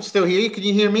 I can still hear you. Can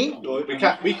you hear me? No, we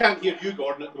can't hear you,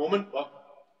 Gordon, at the moment. But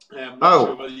I'm not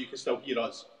sure whether you can still hear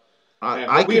us.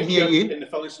 I can hear you in the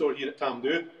filling store here at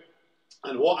Tamdhu.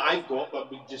 And what I've got,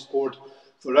 what we just poured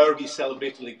for our wee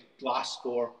celebratory glass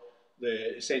for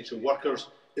the essential workers,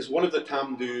 is one of the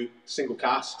Tamdhu single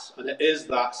casks, and it is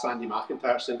that Sandy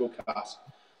McIntyre single cask.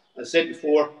 As I said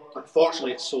before,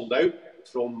 unfortunately it's sold out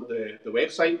from the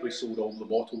website. We sold all the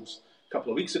bottles a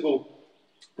couple of weeks ago,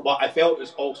 but I felt it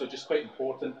was also just quite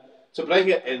important to bring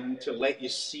it in to let you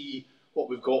see what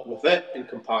we've got with it in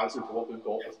comparison to what we've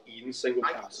got with Ian's single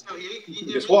cask.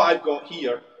 Because what I've got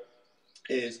here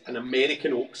is an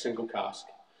American oak single cask.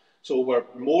 So we're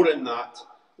more in that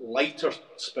lighter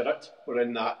spirit. We're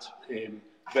in that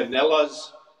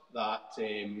vanillas, that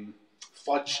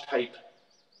fudge type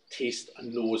taste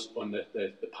and nose on the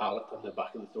palate and the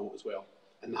back of the throat as well,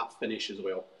 and that finish as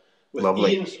well. With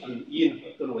Ian's, and Ian,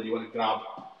 I don't know whether you want to grab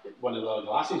one of the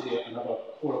glasses here and have a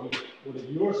pour of one of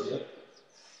yours here.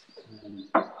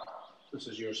 This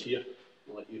is yours here.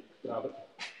 I'll let you grab it.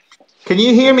 Can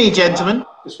you hear me, gentlemen?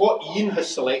 Because what Ian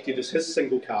has selected as his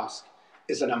single cask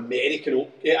is an American oak,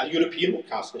 a European oak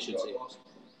cask, I should say.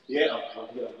 Yeah.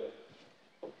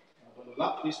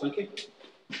 That, please, thank you.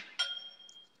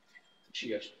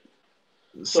 Cheers.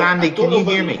 Sandy, so can you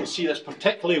hear me? You can see this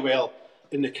particularly well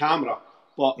in the camera,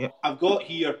 but I've got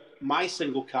here my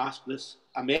single cask, this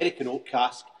American oak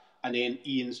cask, and then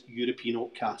Ian's European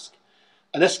oak cask.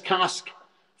 And this cask,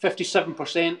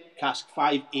 57%, cask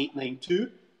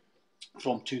 5892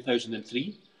 from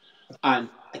 2003. And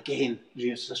again,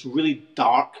 there's this really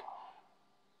dark,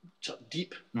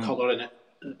 deep colour in it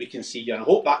that we can see. And I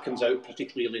hope that comes out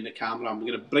particularly in the camera. I'm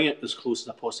going to bring it as close as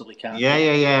I possibly can. Yeah,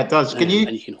 it does. Can you?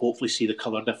 And you can hopefully see the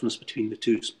colour difference between the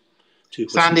two.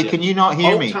 Sandy, can you not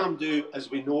hear me? All Tamdhu, as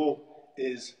we know,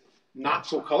 is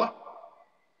natural colour.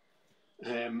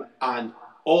 And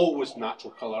always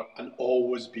natural colour, and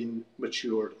always been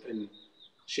matured in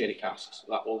sherry casks.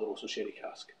 That Oloroso sherry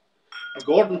cask.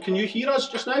 Gordon, can you hear us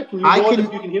just now? Can you nod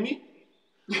if you can hear me?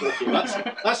 Okay,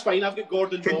 that's fine. I've got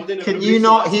Gordon Borden. Can you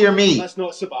not hear me? That's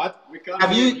not so bad. We can't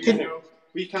Have you?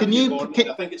 We can't hear Gordon.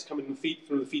 I think it's coming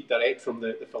from the feed direct from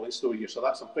the filling store here, so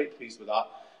I'm quite pleased with that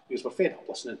because we're fed up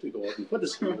listening to Gordon. What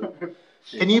does he know?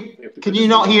 Can you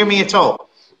not hear me at all?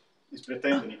 He's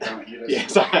pretending he can't hear us. Yeah,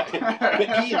 exactly.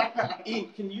 But Ian,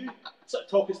 can you sort of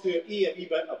talk us through a wee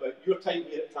bit about your time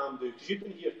here at Tamdhu? Because you've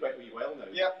been here quite a wee while now.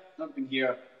 Yeah, I've been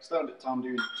here. Started at Tamdhu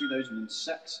in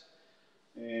 2006.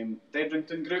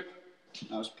 Dedrington Group.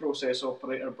 I was process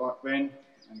operator back then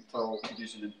until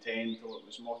 2010, until it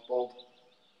was mothballed.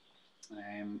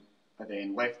 I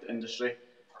then left the industry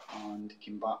and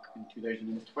came back in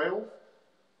 2012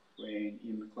 when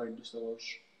Ian McLeod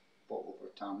Distillers bought over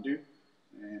Tamdhu.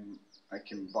 I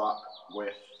came back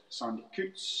with Sandy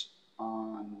Coots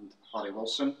and Harry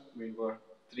Wilson. We were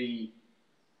 3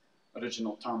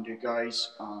 original Tamdhu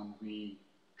guys, and we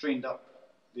trained up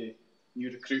the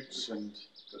new recruits and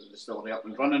got the distillery up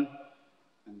and running.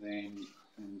 And then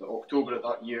in October of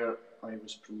that year, I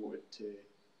was promoted to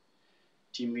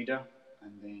team leader.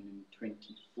 And then in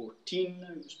 2014,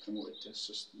 I was promoted to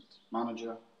assistant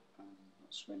manager. And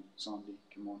that's when Sandy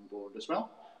came on board as well.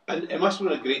 And it must have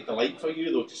been a great delight for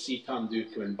you, though, to see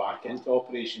Tamdhu coming back into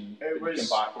operation. It was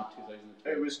back in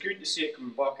 2012. It was good to see it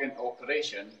coming back into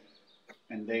operation.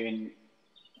 And then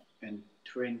in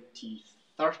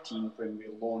 2013, when we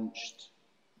launched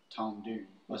Tamdhu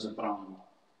as a brand,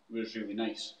 it was really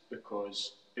nice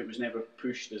because it was never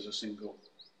pushed as a single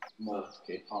malt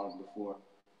hard before.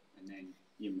 And then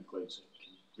Ian McLeod's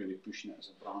really pushing it as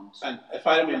a brand. And if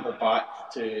I remember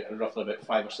back to roughly about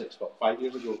 5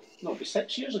 years ago, no, it'd be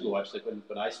 6 years ago actually,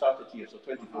 when I started here, so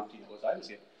 2014 it was I was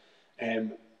here.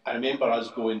 I remember us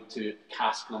going to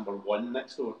cask number 1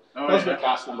 next door. Tell us about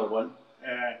cask number 1.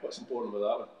 What's important about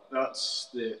that one? That's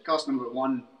the cask number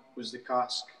 1 was the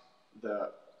cask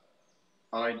that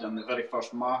I done the very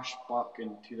first mash back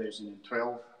in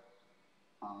 2012,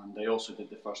 and I also did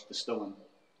the first distilling,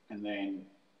 and then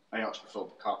I actually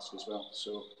filled the cask as well.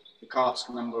 So the cask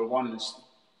number 1 is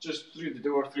just through the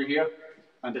door through here,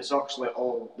 and it's actually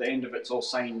all, the end of it's all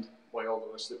signed by all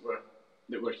of us that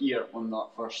were here on that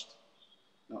first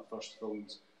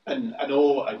fillings. And I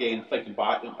know, again, thinking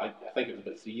back, I think it was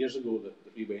about 3 years ago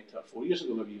that we went to, or 4 years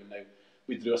ago maybe even now,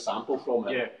 we drew a sample from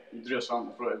it. Yeah, we drew a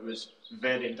sample from it. It was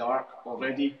very dark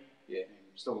already. Yeah.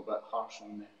 Still a bit harsh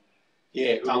on the...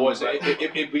 Yeah, it was.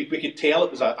 We could tell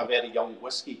it was a very young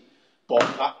whiskey, but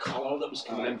that colour that was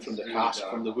coming in from the cask,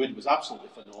 from the wood, was absolutely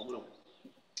phenomenal.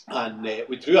 And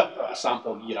we drew a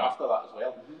sample a year after that as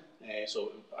well.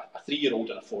 So a 3-year-old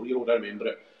and a 4-year-old, I remember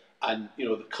it. And, you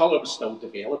know, the colour was still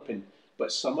developing,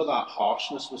 but some of that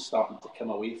harshness was starting to come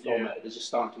away from it. It was just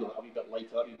starting to get a wee bit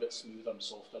lighter, a wee bit smoother and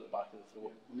softer at the back of the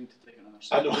throat. We need to take another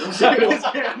I know.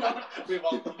 We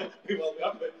will.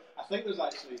 But I think there's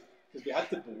actually, because we had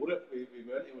to bore it, we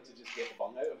weren't able to just get the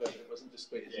bung out of it. It wasn't just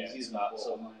quite as easy as that.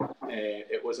 So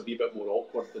it was a wee bit more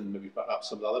awkward than maybe perhaps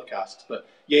some of the other casks. But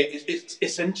yeah,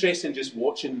 it's interesting just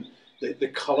watching the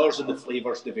colours and the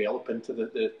flavours develop into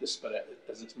the spirit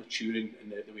as it's maturing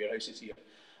in the warehouses here.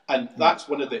 And that's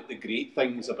one of the great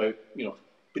things about, you know,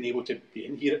 being able to be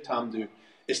in here at Tamdhu,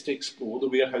 is to explore the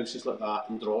warehouses like that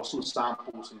and draw some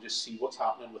samples and just see what's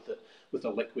happening with the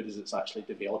liquid as it's actually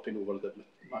developing over the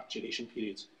maturation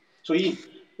periods. So Ian,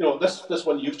 you know, this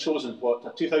one you've chosen,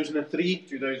 what, 2003?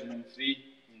 2003.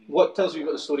 What tells you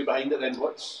about the story behind it then?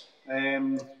 What's...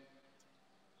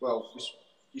 Well,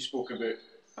 you spoke about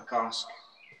a cask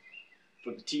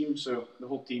for the team, so the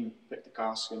whole team picked the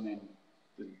cask, and then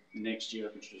the next year,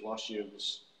 which was last year,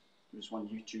 was one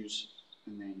you choose,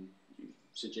 and then you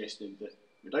suggested that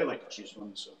would I like to choose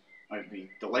one, so I'd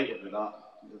be delighted with that.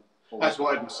 I just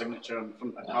wanted my signature in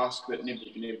front of a cask that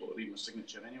nobody been able to read my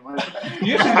signature anyway.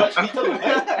 You're so much neater than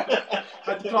that.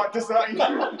 I'd practice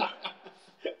that.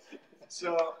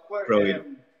 So,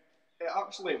 Brilliant.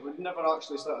 We'd never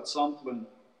actually started sampling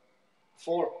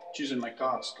for choosing my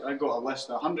cask. I got a list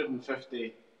of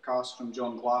 150 casks from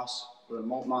John Glass, for a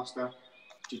malt master,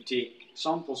 to take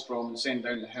samples from and send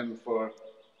down to him for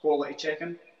quality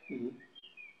checking.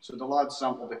 So the lads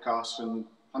sampled the casks, and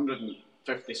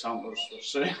 150 samplers were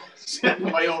sent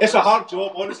in my office. It's a hard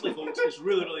job, honestly, folks. It's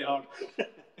really, really hard.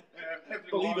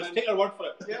 Believe us, take our word for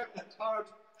it. Yeah, it's hard.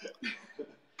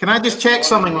 Can I just check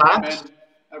something, lads?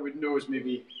 I would know it's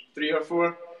maybe 3 or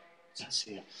 4. Let's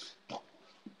see. I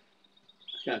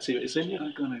can't see what it's in here.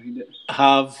 I'm going to read it.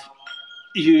 Have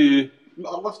you...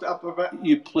 I'll lift it up a bit.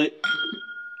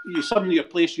 You suddenly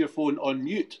place your phone on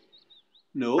mute?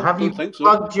 No, have I you don't think so.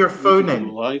 Plugged your phone in?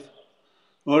 Live.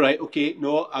 All right, okay.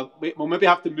 No, we'll maybe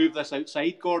have to move this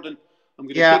outside, Gordon. I'm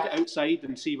going to take it outside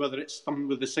and see whether it's something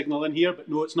with the signal in here, but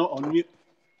no, it's not on mute.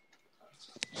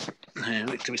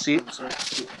 Can we see it?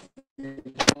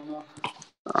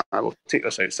 I will take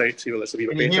this outside, see whether it's a wee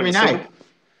bit better. Can you hear me now?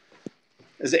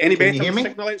 Is it any better than the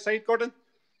signal outside, Gordon?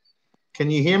 Can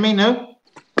you hear me? No?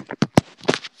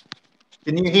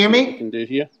 Can you hear me? What we can do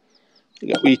here.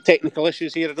 We've got wee technical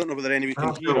issues here. I don't know whether any of you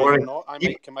can hear us or not. I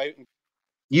might come out.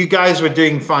 You guys were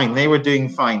doing fine. They were doing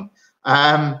fine.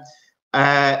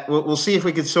 We'll see if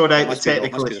we can sort out the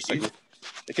technical issues.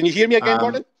 Can you hear me again,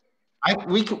 Gordon?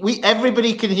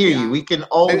 Everybody can hear you. We can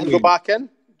all hear you. Go back in.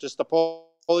 Just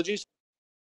apologies.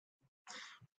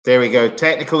 There we go.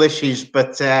 Technical issues,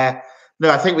 but no,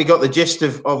 I think we got the gist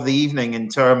of the evening in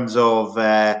terms of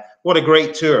what a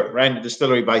great tour around the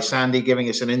distillery by Sandy, giving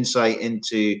us an insight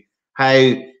into how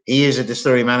he is a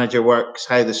distillery manager works,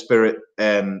 how the spirit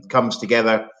comes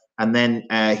together, and then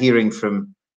hearing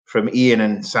from Ian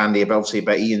and Sandy obviously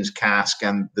about Ian's cask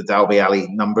and the Dalby Alley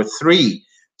number 3.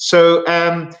 So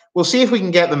we'll see if we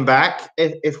can get them back.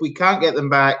 If we can't get them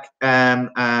back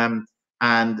and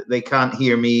they can't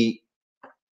hear me,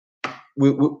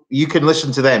 you can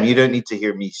listen to them. You don't need to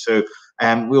hear me. So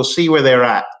we'll see where they're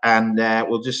at, and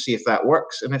we'll just see if that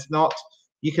works. And if not,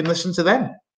 you can listen to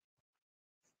them.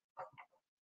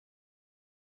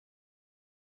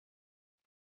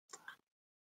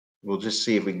 We'll just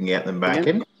see if we can get them back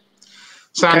in.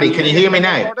 Sandy, can you hear me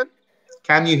now? Gordon?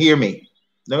 Can you hear me?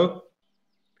 No?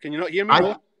 Can you not hear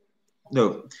me?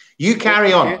 No. You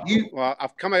carry on. Well,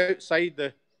 I've come outside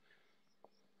the...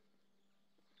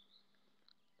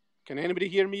 Can anybody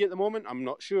hear me at the moment? I'm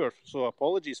not sure. So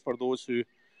apologies for those who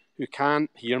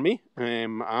can't hear me.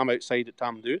 I'm outside at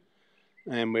Tamdhu.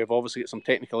 We've obviously got some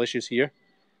technical issues here.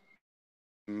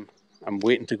 I'm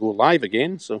waiting to go live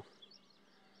again, so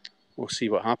we'll see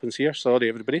what happens here. Sorry,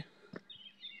 everybody.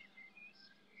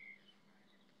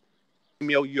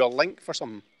 Email you a link for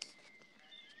something.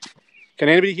 Can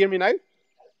anybody hear me now?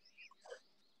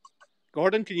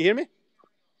 Gordon, can you hear me?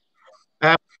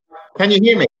 Can you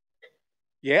hear me?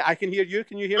 Yeah, I can hear you.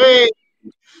 Can you hear me?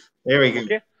 There we go.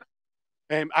 Okay.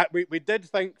 We did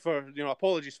think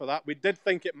apologies for that. We did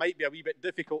think it might be a wee bit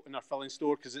difficult in our filling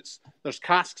store because there's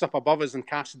casks up above us and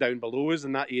casks down below us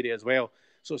in that area as well.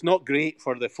 So it's not great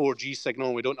for the 4G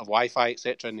signal. We don't have Wi-Fi,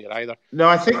 etc. in there either. No,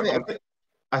 I think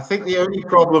the only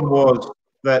problem was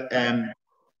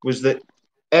that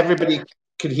everybody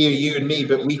could hear you and me,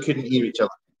 but we couldn't hear each other.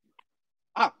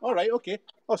 Ah, all right, okay.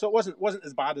 Oh, so it wasn't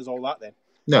as bad as all that then.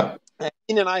 No.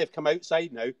 Ian and I have come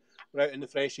outside now. We're out in the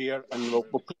fresh air, and we'll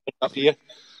put it up here.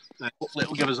 Hopefully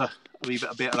it'll give us a wee bit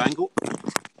of better angle.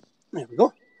 There we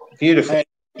go. Beautiful.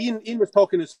 Ian was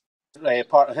talking as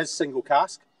part of his single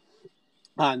cask,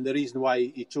 and the reason why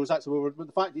he chose that. So with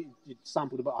the fact that he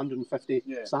sampled about 150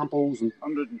 samples.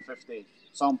 150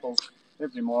 samples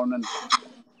every morning.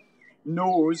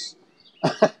 Nose.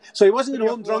 So he wasn't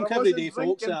home drunk every day,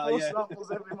 folks.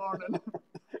 Samples every morning.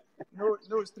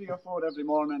 Nose 3 or 4 every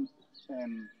morning.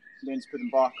 Then just put them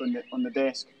back on the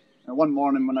desk. And one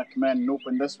morning when I come in and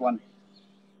opened this one,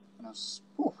 and I was,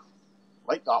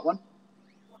 like that one.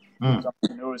 Up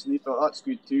the nose, and he thought that's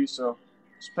good too. So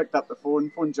just picked up the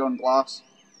phoned John Glass,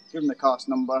 gave him the cask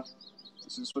number. He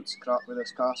says, "What's the crap with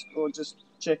this cask?" "Oh, just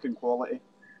checking quality."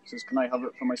 He says, "Can I have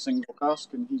it for my single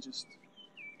cask?" And he just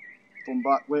phoned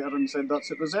back later and said, "That's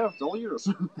it, reserved, all yours."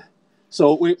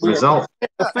 So we're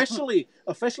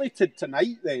officially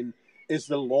tonight then is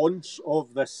the launch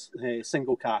of this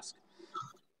single cask.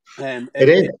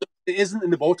 It isn't in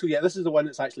the bottle yet. This is the one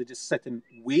that's actually just sitting,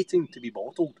 waiting to be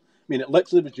bottled. I mean, it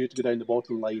literally was due to go down the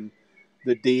bottling line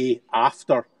the day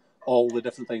after all the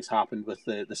different things happened with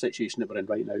the situation that we're in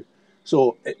right now.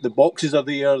 So the boxes are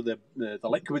there, the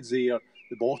liquid's there,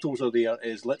 the bottles are there. It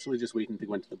is literally just waiting to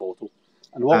go into the bottle.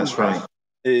 And what that's right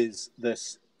is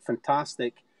this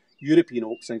fantastic European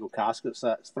oak single cask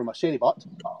that's from a sherry butt,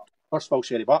 first fill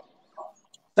sherry butt,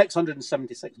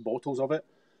 676 bottles of it.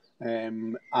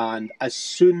 And as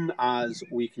soon as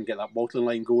we can get that bottling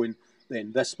line going,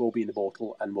 then this will be in the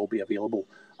bottle and will be available.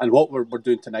 And what we're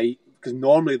doing tonight, because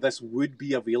normally this would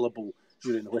be available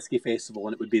during the Whiskey Festival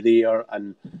and it would be there,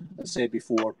 and as I said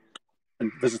before,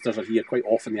 when visitors are here, quite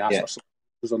often they ask for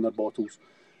signatures on their bottles.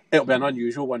 It'll be an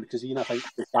unusual one because Ian, I think,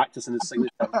 is practicing his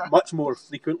signature much more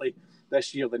frequently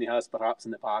this year than he has perhaps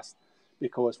in the past.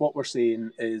 Because what we're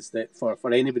saying is that for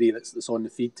anybody that's on the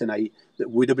feed tonight that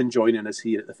would have been joining us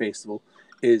here at the festival,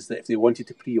 is that if they wanted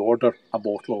to pre-order a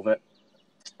bottle of it,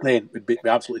 then we'd be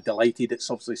absolutely delighted.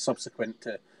 It's obviously subsequent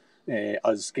to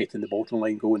us getting the bottling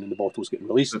line going and the bottles getting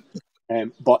released.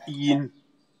 But Ian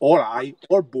or I,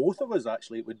 or both of us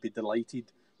actually, would be delighted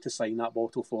to sign that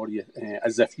bottle for you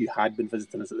as if you had been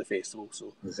visiting us at the festival.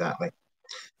 So exactly.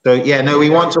 So yeah, no, we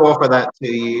want to offer that to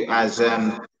you as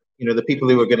you know, the people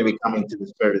who are going to be coming to the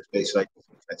Spirit of Speyside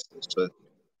Festival. So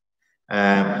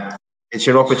it's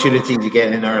your opportunity to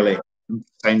get in early. I'm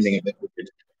sounding a bit weird.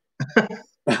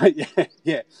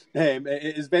 Yeah.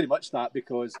 It is very much that,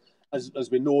 because as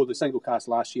we know, the single cast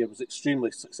last year was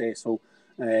extremely successful.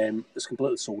 It's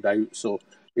completely sold out. So,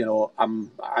 you know,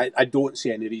 I don't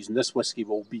see any reason this whiskey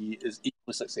will be as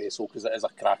equally successful, because it is a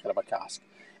cracker of a cask.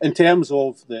 In terms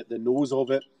of the nose of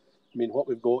it, I mean, what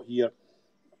we've got here,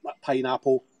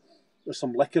 pineapple, there's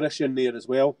some licorice in there as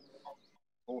well.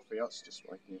 Toffee, that's just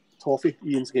like it. Toffee,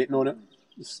 Ian's getting on it.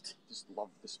 Just love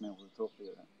the smell of the toffee.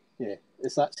 Yeah,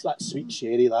 it's that sweet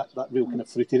sherry, that real kind of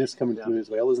fruitiness coming through as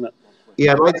well, isn't it?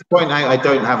 Yeah, I'd like to point out I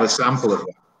don't have a sample of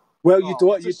that. Well, you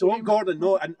don't, Gordon.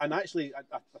 No, and actually,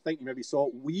 I think you maybe saw,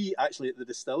 we actually at the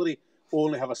distillery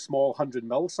only have a small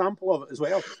 100ml sample of it as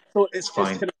well. So it's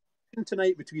fine. Kind of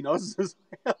tonight between us as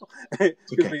well. Okay.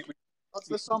 That's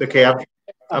the sample. Okay, I've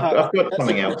got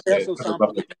something else.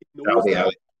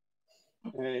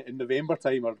 In November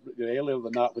time, or earlier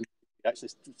than that, when we actually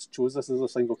chose this as a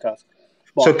single cask.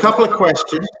 So a couple of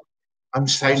questions. I'm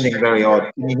sounding very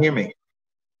odd. Can you hear me?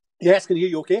 Yes, can you hear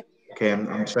you okay? Okay,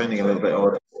 I'm sounding a little bit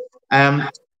odd.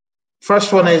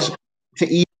 First one is to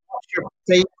eat. What's your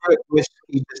favourite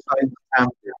whiskey besides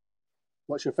Tamdhu?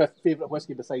 What's your favourite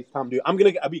whiskey besides Tamdhu? I'm going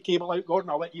to get a wee cable out, Gordon.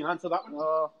 I'll let you answer that one.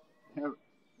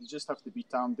 You just have to be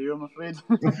Tamdhu, I'm afraid.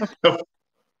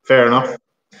 Fair enough.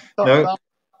 No?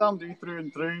 Tamdhu through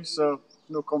and through, so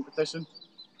no competition.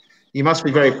 You must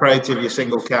be very proud to have your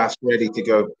single cask ready to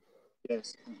go.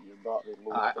 Yes.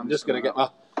 I'm just going to get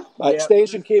my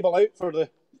extension cable out for the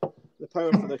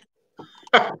power for the...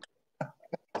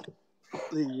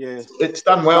 It's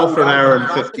done well for an hour and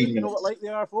 15 minutes. You know what like they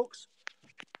are, folks?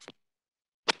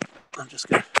 I'm just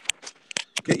going to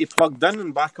get you plugged in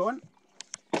and back on.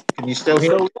 Can you still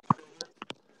hear me?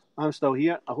 I'm still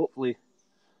here. Hopefully.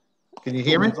 Can you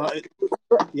hear me?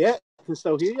 Yeah, I can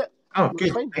still hear you. Oh, good.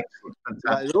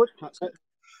 Excellent. That's it.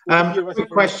 Quick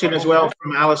question as well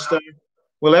from Alistair.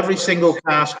 Will every single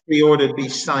cask pre-ordered be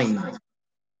signed?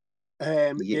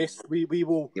 Yes, we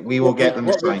will. We will get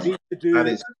them signed. What we need to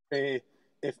do,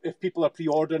 if people are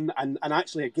pre-ordering, and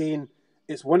actually, again,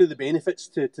 it's one of the benefits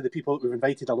to the people that we've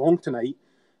invited along tonight.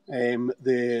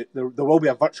 There will be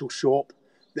a virtual shop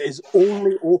that is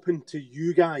only open to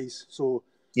you guys. So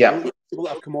people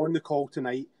that have come on the call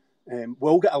tonight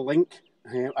will get a link,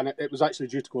 and it was actually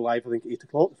due to go live, I think, at 8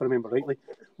 o'clock, if I remember rightly.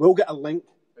 We'll get a link.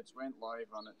 It's went live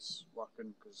and it's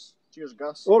working, because cheers,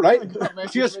 Gus. All right.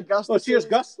 Cheers, Gus. Oh, cheers,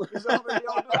 Gus.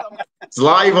 It's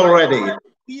live already.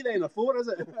 3 then, or 4, is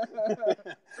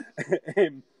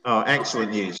it?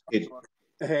 Excellent news. Good.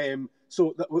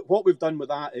 So what we've done with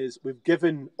that is we've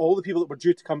given all the people that were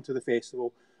due to come to the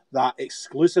festival that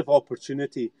exclusive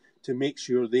opportunity to make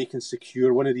sure they can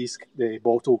secure one of these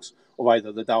bottles of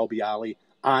either the Dalby Alley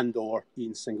and or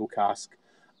Ian's single cask.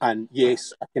 And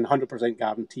yes, I can 100%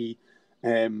 guarantee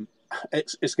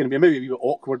it's going to be maybe a wee bit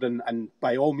awkward, and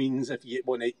by all means, if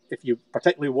you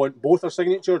particularly want both our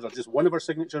signatures or just one of our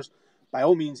signatures, by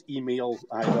all means email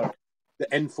either the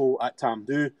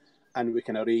info@Tamdhu, and we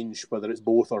can arrange whether it's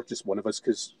both or just one of us,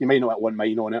 because you might not have one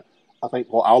mine on it. I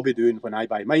think what I'll be doing when I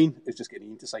buy mine is just getting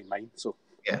Ian to sign mine. So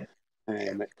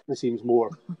it seems more.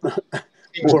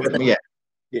 Yeah,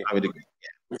 I would agree.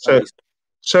 Yeah.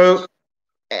 So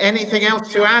anything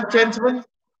else to add, gentlemen?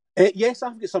 Yes,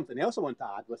 I've got something else I want to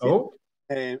add with you.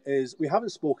 Is we haven't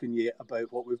spoken yet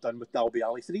about what we've done with Dalby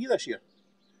Alley 3 this year.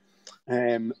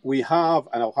 We have,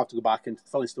 and I'll have to go back into the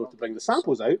filling store to bring the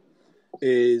samples out,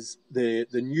 is the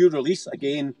new release.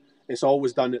 Again, it's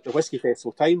always done at the Whisky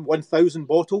Festival time, 1,000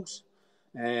 bottles.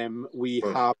 We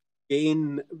have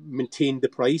again maintained the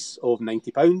price of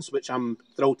 £90, which I'm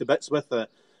thrilled to bits with.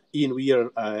 Ian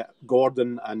Weir,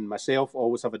 Gordon and myself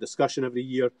always have a discussion every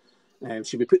year.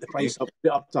 Should we put the price up to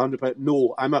 £100?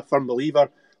 No, I'm a firm believer.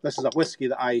 This is a whiskey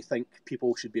that I think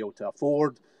people should be able to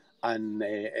afford, and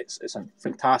it's a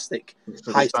fantastic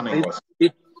high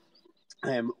whiskey.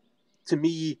 To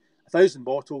me, 1,000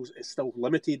 bottles is still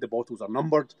limited. The bottles are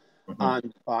numbered, and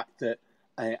the fact that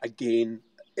again,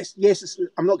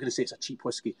 I'm not going to say it's a cheap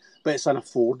whiskey, but it's an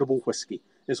affordable whiskey.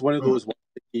 It's one of those ones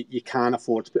that you can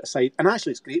afford to put aside, and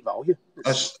actually, it's great value.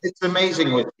 It's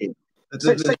amazing whiskey.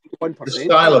 The 61%. The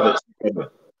style of it. I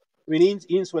mean,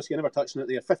 Ian's whiskey, I never touched on it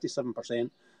there,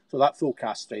 57%. So that full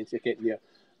cast strength you're getting there.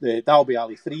 The Dalby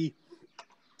Alley 3,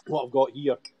 what I've got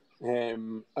here,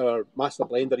 our master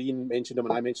blender, Ian mentioned him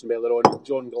and I mentioned him earlier on,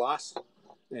 John Glass,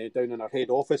 down in our head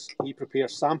office. He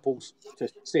prepares samples to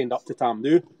send up to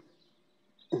Tamdhu.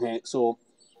 So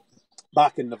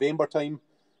back in November time,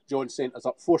 John sent us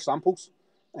up 4 samples,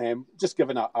 just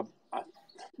giving a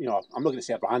I'm not going to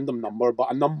say a random number,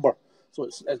 but a number. So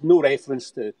it's no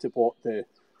reference to what the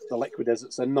liquid is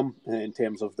that's in them in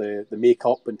terms of the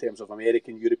makeup, in terms of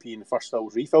American, European first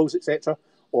fills, refills, etc.,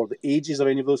 or the ages of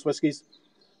any of those whiskies.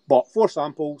 But 4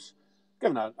 samples,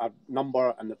 given a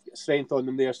number and the strength on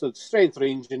them there. So the strength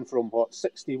ranging from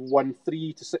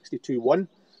 61.3 to 62.1,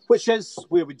 which is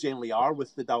where we generally are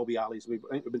with the Dalby Alleys. I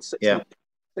think we've been 62.3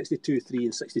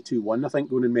 and 62.1, I think,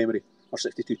 going in memory, or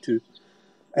 62.2.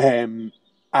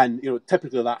 And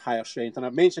typically that higher strength. And I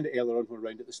mentioned it earlier on when we were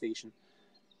around at the station.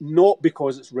 Not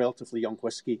because it's relatively young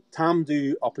whiskey.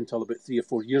 Tamdhu, up until about 3 or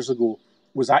 4 years ago,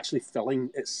 was actually filling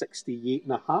at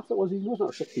 68.5. It wasn't it,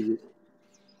 or 68?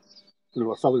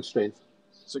 No, filling strength.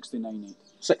 69.8.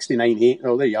 69.8.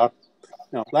 Oh, there you are.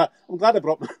 No, I'm glad I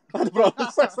brought the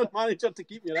assistant manager to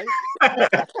keep me right.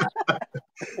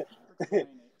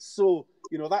 So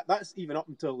that's even up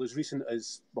until as recent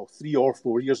as 3 or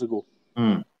 4 years ago.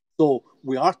 Mm. So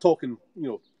we are talking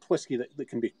whiskey that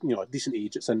can be a decent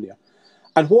age. It's in there.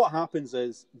 And what happens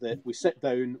is that we sit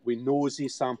down, we nose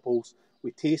these samples,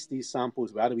 we taste these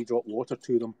samples, we add a wee drop of water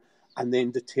to them, and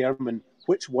then determine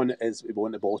which one it is we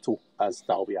want to bottle as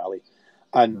Dalby Alley.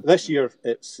 And this year,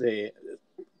 it's,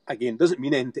 again, doesn't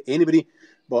mean anything to anybody,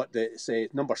 but it's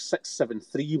number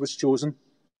 673 was chosen.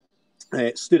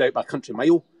 It stood out by a country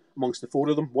mile amongst the 4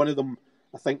 of them. One of them,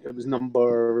 I think it was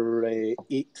number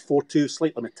 842,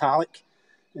 slightly metallic.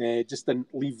 Just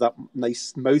didn't leave that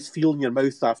nice mouthfeel in your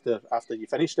mouth after you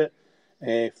finished it.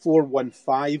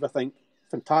 415, I think,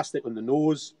 fantastic on the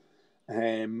nose.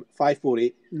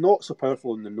 548, not so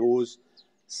powerful on the nose.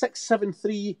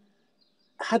 673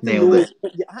 had the nose,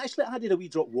 but you actually added a wee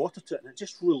drop of water to it, and it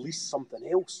just released something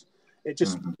else. It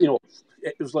just, it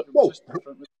was like, whoa.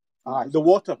 The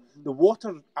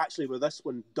water actually with this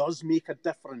one does make a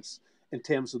difference in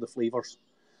terms of the flavours.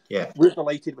 Yeah, we're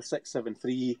delighted with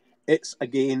 673. It's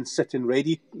again sitting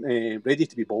ready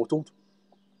to be bottled,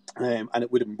 and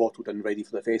it would have been bottled and ready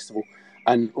for the festival.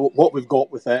 And what we've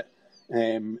got with it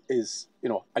is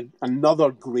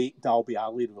another great Dalby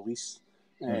Alley release.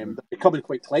 They're becoming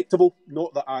quite collectible.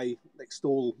 Not that I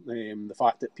extol the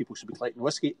fact that people should be collecting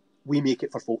whiskey. We make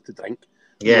it for folk to drink.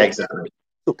 Yeah, exactly.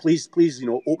 So please,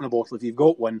 open a bottle if you've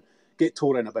got one. Get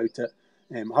touring about it.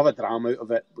 Have a dram out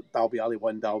of it. Dalby Alley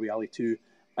 1, Dalby Alley 2.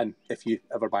 And if you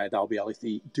ever buy a Dalby Alley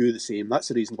 3, do the same. That's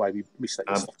the reason why we stick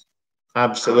with stuff.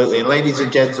 Absolutely. And ladies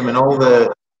and gentlemen, all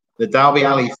the Dalby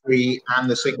Alley 3 and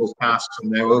the single casks are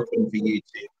now open for you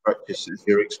to purchase as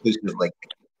your exclusive link.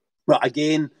 Well,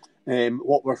 again,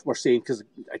 what we're saying, because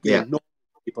again, no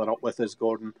people are up with us,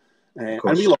 Gordon. And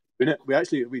we love doing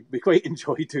it. We quite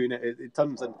enjoy doing it. It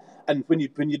turns in, and when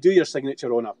you do your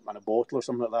signature on a bottle or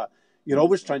something like that, you're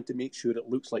always trying to make sure it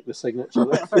looks like the signature.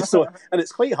 And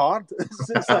it's quite hard.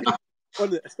 It's like,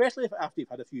 especially after you've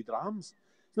had a few drams.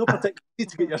 It's no particular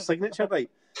to get your signature right.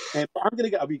 But I'm going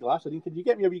to get a wee glass. Can you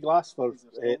get me a wee glass for?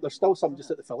 There's still some just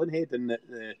at the filling head. And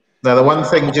now the one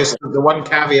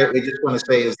caveat we just want to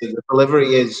say is that the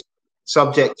delivery is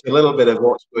subject to a little bit of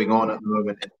what's going on at the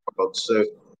moment in the world.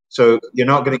 So you're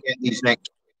not going to get these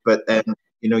next week, but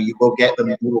you will get them.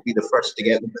 You will be the first to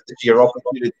get them. But it's your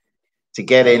opportunity to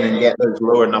get in and get those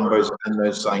lower numbers and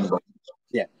those signed bottles.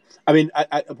 Yeah, I mean,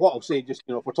 what I'll say, just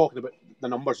if we're talking about the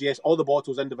numbers, yes, all the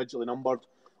bottles individually numbered,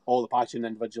 all the packaging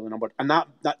individually numbered, and that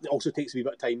also takes a wee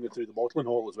bit of time going through the bottling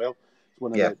hall as well.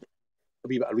 It's a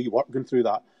wee bit of rework going through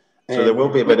that. So there will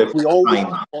be a bit of we always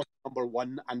have number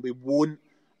 1, and we won't,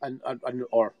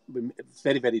 or it's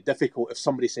very, very difficult if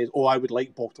somebody says, "Oh, I would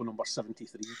like bottle number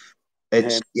 73."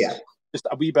 It's just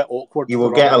a wee bit awkward. You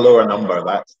will get a lower number.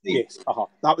 Yes.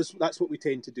 That's what we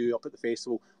tend to do up at the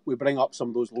festival. We bring up some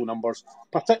of those low numbers,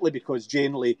 particularly because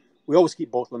generally we always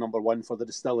keep bottle number 1 for the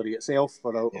distillery itself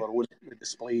for our own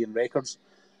display and records.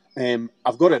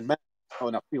 I've got to admit,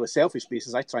 on a really selfish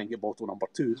basis, I try and get bottle number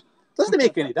 2. Doesn't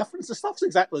make any difference. The stuff's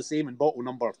exactly the same in bottle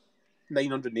number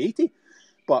 980,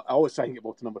 but I always try and get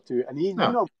bottle number 2. And you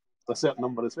know a certain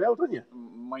number as well, don't you?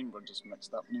 Mine were just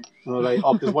mixed up now. All right.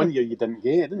 Because 1 year you didn't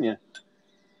get it, didn't you?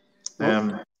 I'm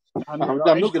not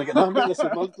going to get that.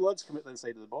 Let's come out the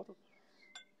inside of the bottle.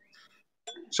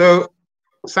 So,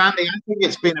 Sandy, I think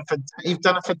it's been you've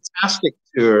done a fantastic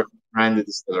tour around the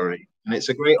distillery, and it's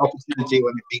a great opportunity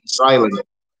when it's being silent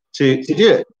to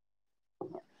do it.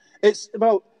 It's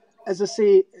as I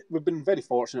say, we've been very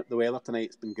fortunate. The weather tonight,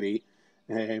 it's been great,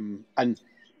 and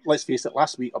let's face it,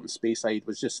 last week up in Speyside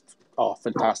was just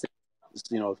fantastic.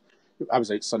 I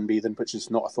was out sunbathing, which is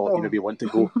not a thought you maybe want to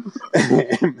go.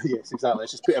 Yes, exactly.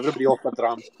 Let's just put everybody off their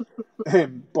drams.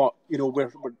 But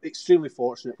we're extremely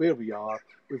fortunate where we are.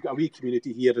 We've got a wee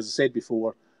community here, as I said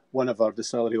before. one of our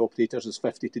distillery operators is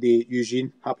 50 today.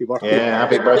 Eugene, happy birthday! Yeah,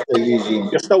 happy birthday, Eugene.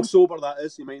 You're still sober, that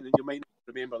is. You might not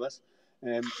remember this.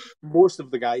 Most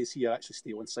of the guys here actually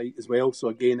stay on site as well. So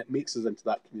again, it makes us into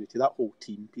that community, that whole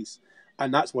team piece.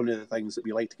 And that's one of the things that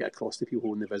we like to get across to people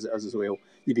when they visit us as well.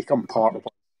 You become part of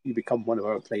it. You become one of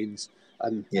our friends.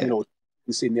 And, you know,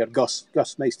 you're saying there, Gus,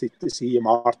 nice to see you.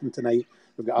 Martin tonight.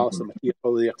 We've got Alistair McKee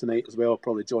probably there tonight as well,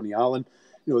 probably Johnny Allen.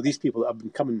 You know, these people that have been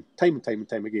coming time and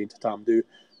time again to Tamdhu,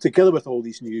 together with all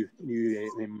these new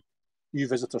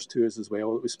visitors to us as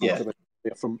well that we spoke about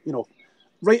there from, you know,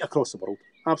 right across the world.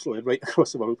 Absolutely right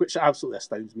across the world, which absolutely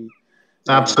astounds me.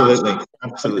 Absolutely.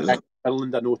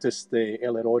 Ireland, I noticed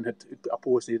earlier on had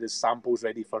posted his samples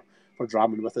ready for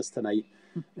dramming with us tonight.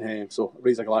 So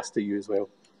raise a glass to you as well.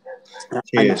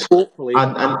 Cheers.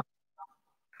 And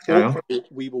hopefully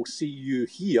we will see you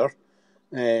here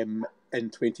in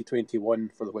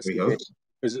 2021 for the Whiskey Fest,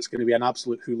 because it's going to be an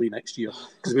absolute hoolie next year,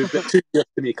 because we've got 2 years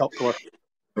to make up for.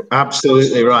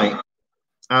 Absolutely right.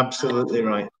 Absolutely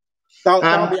right.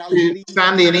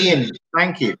 Sandy and Ian,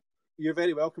 thank you. You're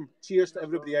very welcome. Cheers to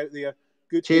everybody out there.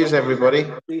 Good. Cheers, everybody.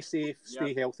 Stay safe.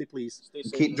 Stay healthy, please. Stay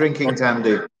safe. Keep drinking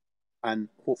Tamdhu. And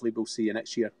hopefully we'll see you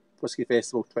next year. Whiskey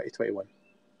Festival 2021.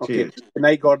 Okay. Cheers. Good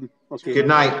night, Gordon. Okay. Good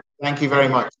night. Thank you very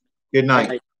much. Good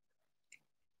night.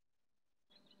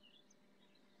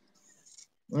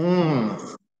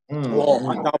 Oh,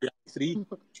 that'll be 3.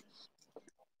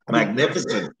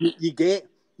 Magnificent. You get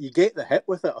the hit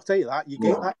with it. I'll tell you that. You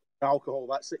get that alcohol,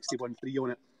 that 61.3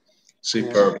 on it.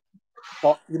 Superb.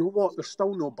 But you know what? There's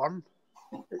still no burn.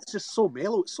 It's just so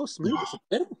mellow. It's so smooth. It's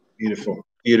incredible. Beautiful.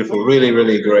 Beautiful. Really,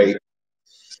 really great.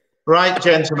 Right,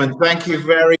 gentlemen. Thank you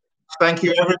everybody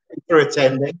for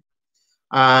attending.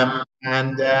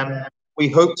 We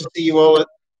hope to see you all at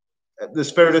the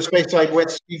Spirit of Speyside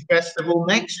Whiskey Festival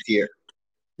next year.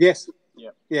 Yes. Yeah.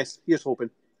 Yes. Here's hoping.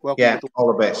 Welcome. Yeah.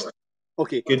 All the best.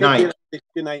 Okay. Good night.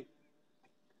 Good night.